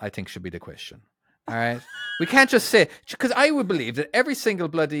asshole? I think should be the question. All right. We can't just say because I would believe that every single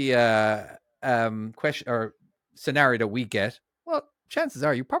bloody question or scenario that we get, well, chances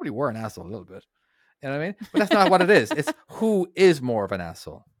are you probably were an asshole a little bit. You know what I mean? But that's not what it is. It's who is more of an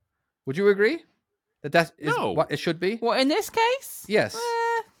asshole. Would you agree that is No. what it should be? What, in this case? Yes.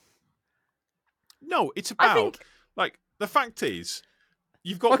 No, it's I about think- like the fact is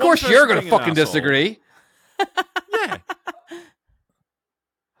you've got. Of one course, person you're going to being an fucking asshole. disagree. Yeah.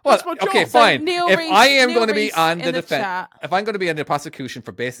 Well, That's my job. okay, So fine. Neil If Reese- I am Neil going to be Reese on in the the defense, chat. if I'm going to be in the prosecution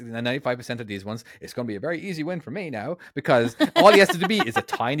for basically 95% of these ones, it's going to be a very easy win for me now because all he has to be is a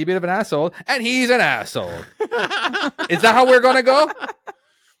tiny bit of an asshole, and he's an asshole. Is that how we're going to go?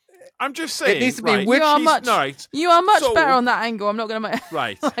 I'm just saying. needs to be right, which- You are he's- much, no, right, you are much so- better on that angle. I'm not going to.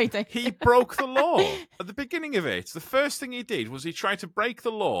 Right. He broke the law. At the beginning of it, the first thing he did was he tried to break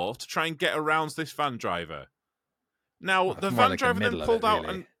the law to try and get around this van driver. Now, Well, the it's more van like the driver then middle of pulled it, out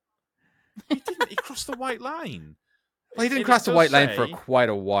really. and... He didn't. He crossed the white line. Well, he didn't It cross the does white line for say- quite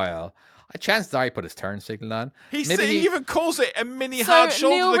a while. Chances are he put his turn signal on. Maybe He he- even calls it a mini So hard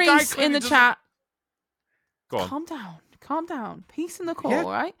shoulder. Neil The guy Reese in clearly the doesn't- chat. Go on. Calm down. Peace in the call, Yeah.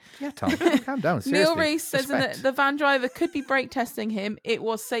 right? Yeah, Tom, calm down. Seriously. Neil Reese says that Respect. the van driver could be brake testing him. It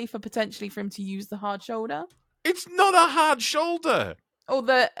was safer potentially for him to use the hard shoulder It's not a hard shoulder. or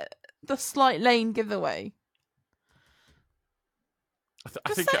the slight lane giveaway. I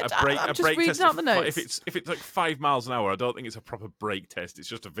Just think say- a brake I'm just brake reading test. out the If notes. it's like 5 miles an hour, I don't think it's a proper brake test. It's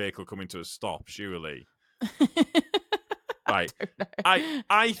just a vehicle coming to a stop. Surely, right?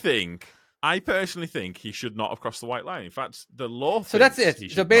 I personally think he should not have crossed the white line. In fact, the law. So that's thinks it. he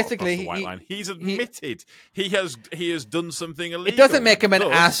So should not have basically, crossed the white he- line. He's admitted he has done something illegal. It doesn't make him an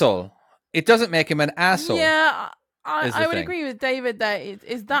Thus, asshole. It doesn't make him an asshole. Yeah, is the I would thing. agree with David that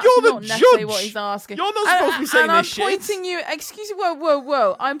is that You're the not necessarily judge. what he's asking. You're not supposed to be saying and this I'm shit. pointing you. Excuse me.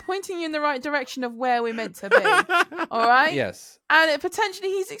 Whoa. I'm pointing you in the right direction of where we're meant to be. All right. Yes. And potentially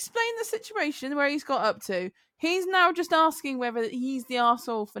he's explained the situation where he's got up to. He's now just asking whether he's the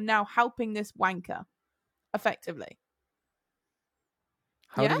arsehole for now helping this wanker, effectively.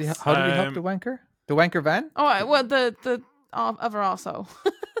 How did he Yes? help the wanker? The wanker van? All right. Well, the other arsehole.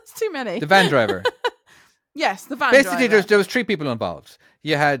 It's too many. The van driver. Yes, the van Basically, driver. there was three people involved.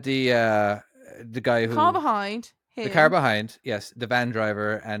 You had the guy who car behind him. the car behind, yes, the van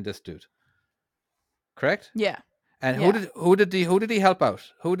driver and this dude. Correct? Yeah. And Yeah. who did he help out?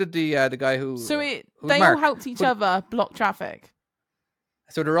 Who did the guy who? So who's they Mark? all helped each Who- other block traffic.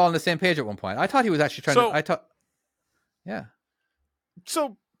 So they're all on the same page at one point. I thought he was actually trying So- to. I thought. Yeah.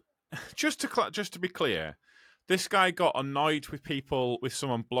 So, just to be clear, this guy got annoyed with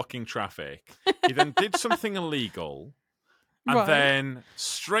someone blocking traffic. He then did something illegal, and Right. then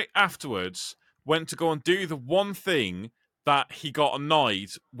straight afterwards went to go and do the one thing that he got annoyed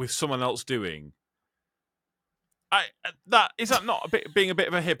with someone else doing. Is that not being a bit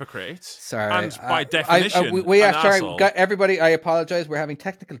of a hypocrite? Sorry. And by definition, we an are sorry, arsehole. everybody. I apologize. We're having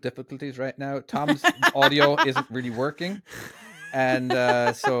technical difficulties right now. Tom's audio isn't really working, and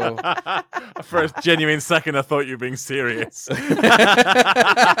so For a genuine second, I thought you were being serious.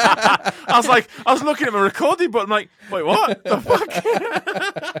 I was looking at my recording button, like, wait, what? The fuck?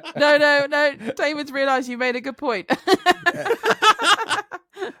 No. David's realised you made a good point.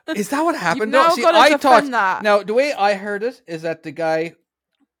 is that what happened? now No, see, gotta I defend thought that. now the way I heard it is that the guy.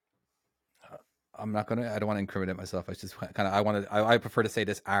 I don't want to incriminate myself. I just kind of I prefer to say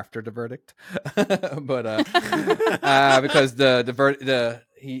this after the verdict, but because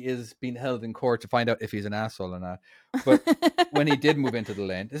he is being held in court to find out if he's an asshole or not. But when he did move into the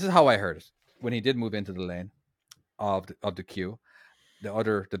lane, this is how I heard it. When he did move into the lane of the queue,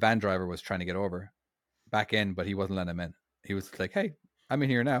 the van driver was trying to get over back in, but he wasn't letting him in. He was like, "Hey, I'm in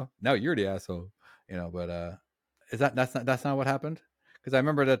here now. Now you're the asshole," But that's not what happened? Because I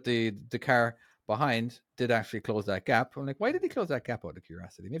remember that the car behind did actually close that gap. I'm like, why did he close that gap out of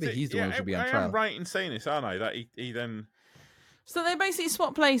curiosity? Maybe he's the one who should be on I trial. am right in saying this, aren't I? That he then. So they basically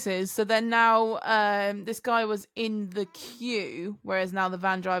swap places. So then now this guy was in the queue, whereas now the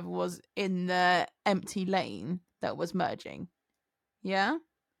van driver was in the empty lane that was merging. Yeah?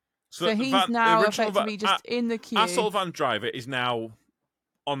 So the he's van- the now original effectively just in the queue. Asshole van driver is now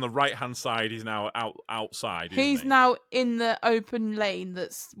on the right hand side. He's now outside. isn't He's he? now in the open lane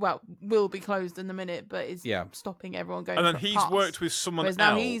that's, will be closed in a minute, but is Yeah. stopping everyone going And then past. he's worked with someone Whereas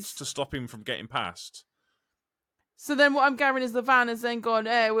now else he's- to stop him from getting past. So then what I'm gathering is the van has then gone,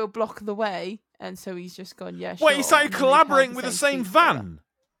 we'll block the way. And so he's just gone, yeah, sure. Wait, he started and then they've held collaborating with the same seat together. van.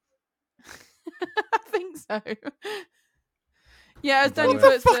 I think so. Yeah, as Daniel What the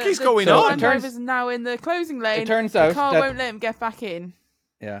puts, fuck is going So on? it van turns- driver's now in the closing lane. turns the out car that- won't let him get back in.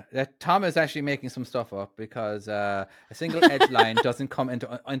 Yeah, that Tom is actually making some stuff up because a single edge line doesn't come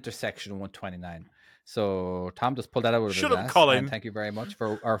into intersection 129. So Tom just pulled that out of his Shut up, ass, Colin. and thank you very much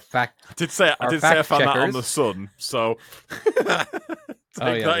for our fact. I did say I fact found that on checkers. the Sun. So take that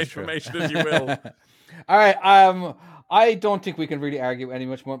that's true. information as you will. All right. I don't think we can really argue any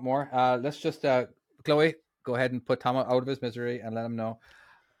much more. Let's just Chloe, go ahead and put Tom out of his misery and let him know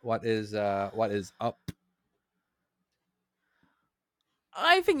what is up.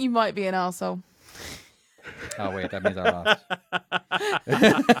 I think you might be an arsehole. Oh wait, that means I lost.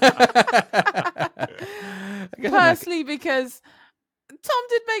 I guess I'm like, Personally, because Tom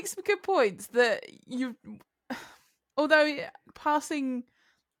did make some good points that you, although passing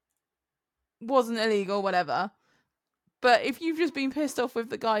wasn't illegal, whatever. But if you've just been pissed off with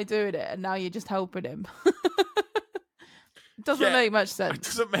the guy doing it and now you're just helping him, it doesn't make much It sense.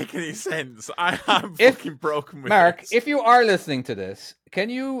 doesn't make any sense. I am If- fucking broken with Mark, it. if you are listening to this, can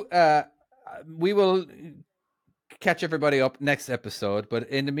you? We will catch everybody up next episode. But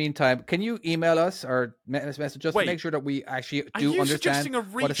in the meantime, can you email us or message us to Wait, make sure that we actually Are do you understand suggesting a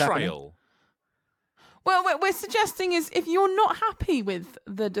what is happening? retrial? Well, what we're suggesting is if you're not happy with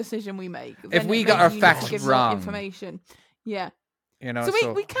the decision we make, then we it got maybe our you need facts to give more wrong. information. Yeah. You know,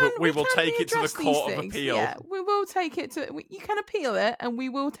 So we can We will can take it to the readdress these Court of things. Appeal. Yeah, we will take it to. You can appeal it, and we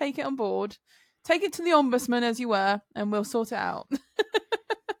will take it on board. Take it to the ombudsman, as you were, and we'll sort it out.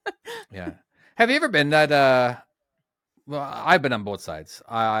 yeah. Have you ever been that? Well, I've been on both sides.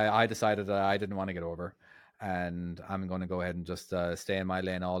 I decided that I didn't want to get over, and I'm going to go ahead and just stay in my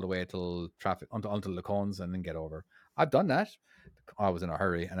lane all the way till traffic until the cones and then get over. I've done that. I was in a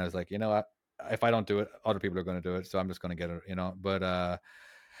hurry, and I was like, you know what? If I don't do it, other people are going to do it, so I'm just going to get it. You know, but and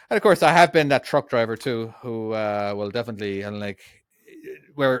of course, I have been that truck driver too, who will definitely and like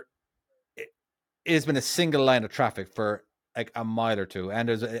where it has been a single line of traffic for like a mile or two, and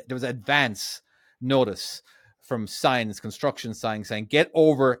there was advance notice from signs, construction signs saying "Get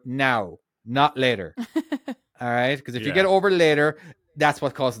over now, not later." All right, because if you Yeah. get over later, that's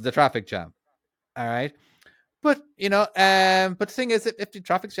what causes the traffic jam. All right, but you know, but the thing is, if the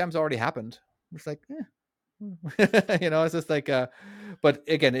traffic jam's already happened, it's like, you know, it's just like, but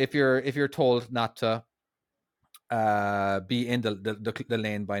again, if you're told not to be in the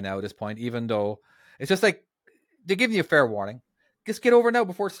lane by now at this point, even though it's just like they're giving you a fair warning, just get over now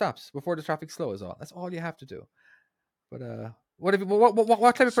before it stops, before the traffic slows on. That's all you have to do. But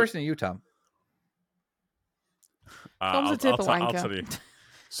what type of person are you, Tom? Tom's a tipper I'll wanker. tell you.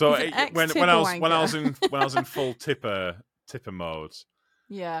 So He's an when ex-tipper I was wanker. in full tipper mode,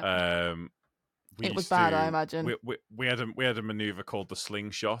 Yeah, we it was used bad, to- I imagine. we had a maneuver called the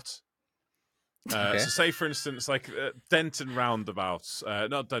slingshot. Okay. So say for instance, like Denton roundabouts,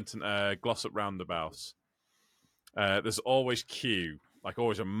 not Denton, Glossop roundabouts. There's always queue, like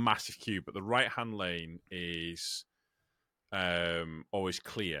always a massive queue, but the right hand lane is always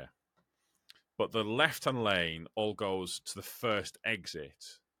clear. But the left hand lane all goes to the first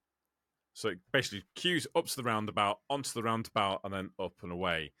exit. So it basically queues up to the roundabout, onto the roundabout, and then up and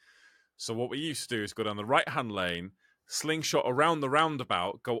away. So what we used to do is go down the right hand lane, slingshot around the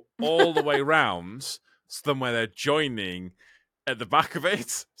roundabout, go all the way round, so then where they're joining at the back of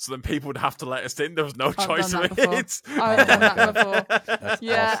it, so then people would have to let us in. There was no I've choice done of that before. it. I've done that before. That's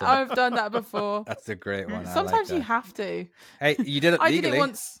Yeah, awesome. I've done that before. That's a great one. I Sometimes like you that. have to. Hey, you did it I legally. did it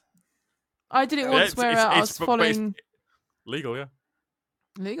once. I did it Yeah, once where I was but it's following legal, yeah.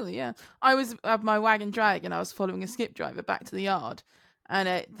 legally. Yeah, I was at my wagon drag and I was following a skip driver back to the yard,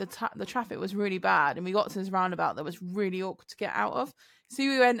 and the traffic was really bad, and we got to this roundabout that was really awkward to get out of. So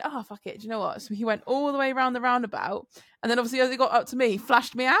we went, oh fuck it, do you know what? So he went all the way around the roundabout, and then obviously as he got up to me,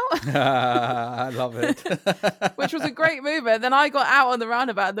 flashed me out. I love it. Which was a great movement. Then I got out on the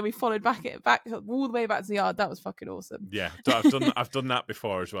roundabout, and then we followed back all the way back to the yard. That was fucking awesome. Yeah, I've done that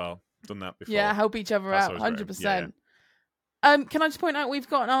before as well. Done that before. Yeah, help each other That's out, always great. 100%. Can I just point out we've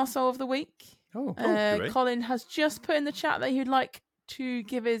got an arsehole of the week? Oh, do we? Colin has just put in the chat that he'd like to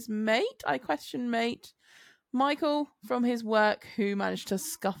give his mate, I question mate, Michael from his work, who managed to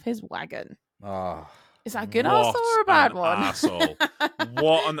scuff his wagon. oh. Is that a good What arsehole or a bad an one? arsehole.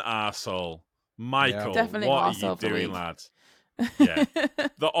 What an arsehole. Michael, Definitely what are arsehole you of the doing, week. lad? Yeah.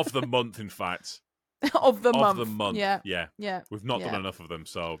 Of the month, in fact. of the Of month. the month. Yeah, Yeah. yeah. We've not Yeah. done enough of them,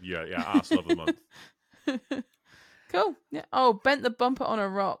 so yeah, arsehole of the month. Cool. Yeah. Oh, bent the bumper on a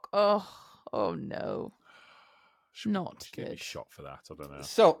rock. Oh no. Not Should get me good. shot for that. I don't know.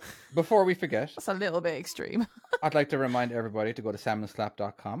 So, before we forget, That's a little bit extreme. I'd like to remind everybody to go to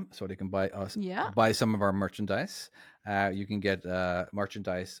salmonslap.com so they can buy some of our merchandise. You can get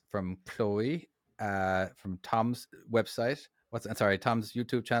merchandise from Chloe, from Tom's website. Tom's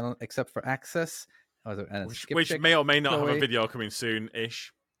YouTube channel, Except for Access. And Which may or may not have Chloe. a video coming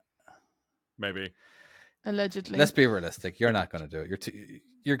soon-ish. Maybe. Allegedly. Let's be realistic. You're not going to do it.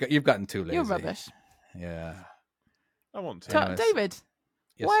 You've gotten too lazy. You're rubbish. Yeah. I want to. Anyways. David,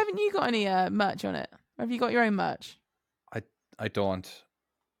 Yes. why haven't you got any merch on it? Have you got your own merch? I don't.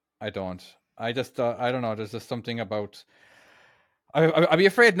 I just I don't know. There's just something about. I'd be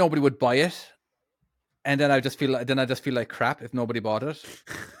afraid nobody would buy it, and then I just feel like crap if nobody bought it.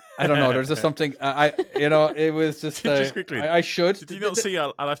 I don't know. There's just something it was just. Just quickly, I should. Did you not see?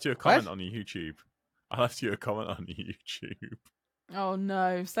 I left you a comment on your YouTube. I left you a comment on your YouTube. Oh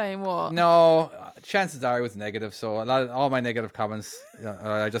no, saying what? No, chances are it was negative. So all my negative comments,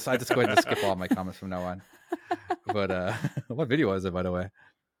 I just go ahead and skip all my comments from now on. But what video was it, by the way?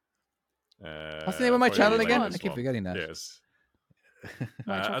 What's the name of my channel again? I keep forgetting that. Yes.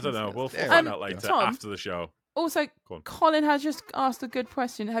 I don't know. We'll There find we out go. later Tom? after the show. Also, Go on. Colin has just asked a good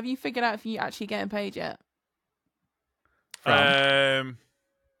question. Have you figured out if you actually getting paid yet?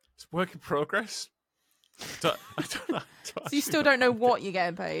 It's work in progress. I don't know. So you still don't know what you're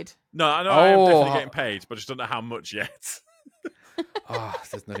getting paid? No, I know I am definitely Oh. getting paid, but I just don't know how much yet. Oh,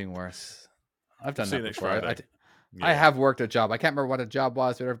 there's nothing worse. I've done See you that next before. Friday. I have worked a job. I can't remember what a job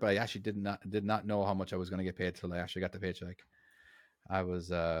was, or whatever, but I actually did not know how much I was going to get paid till I actually got the paycheck. I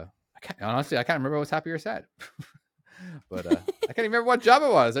was honestly I can't remember if I was happy or sad. But I can't even remember what job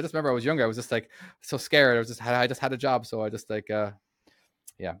it was. I just remember I was younger. I was just like so scared. I just had a job, so I just like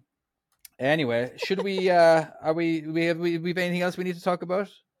yeah. Anyway, should we have anything else we need to talk about?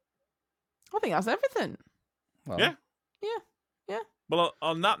 I think that's everything. Well, Yeah. Yeah. Well,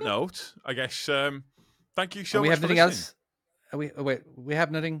 on that note, I guess thank you so and we much have for nothing listening. else. We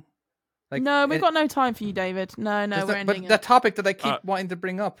have nothing. Like No, we've it- got no time for you, David. No, there's we're no- ending but the it. topic that I keep wanting to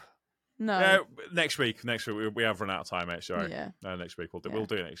bring up. No. Next week we have run out of time, mate. Sorry. Yeah. Next week we'll Yeah.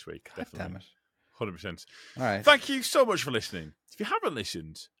 do it next week. God Definitely. damn it! 100%. All right. Thank you so much for listening. If you haven't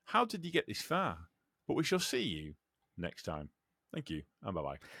listened, how did you get this far? But we shall see you next time. Thank you, and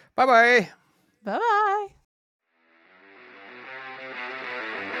bye-bye. Bye bye. Bye-bye.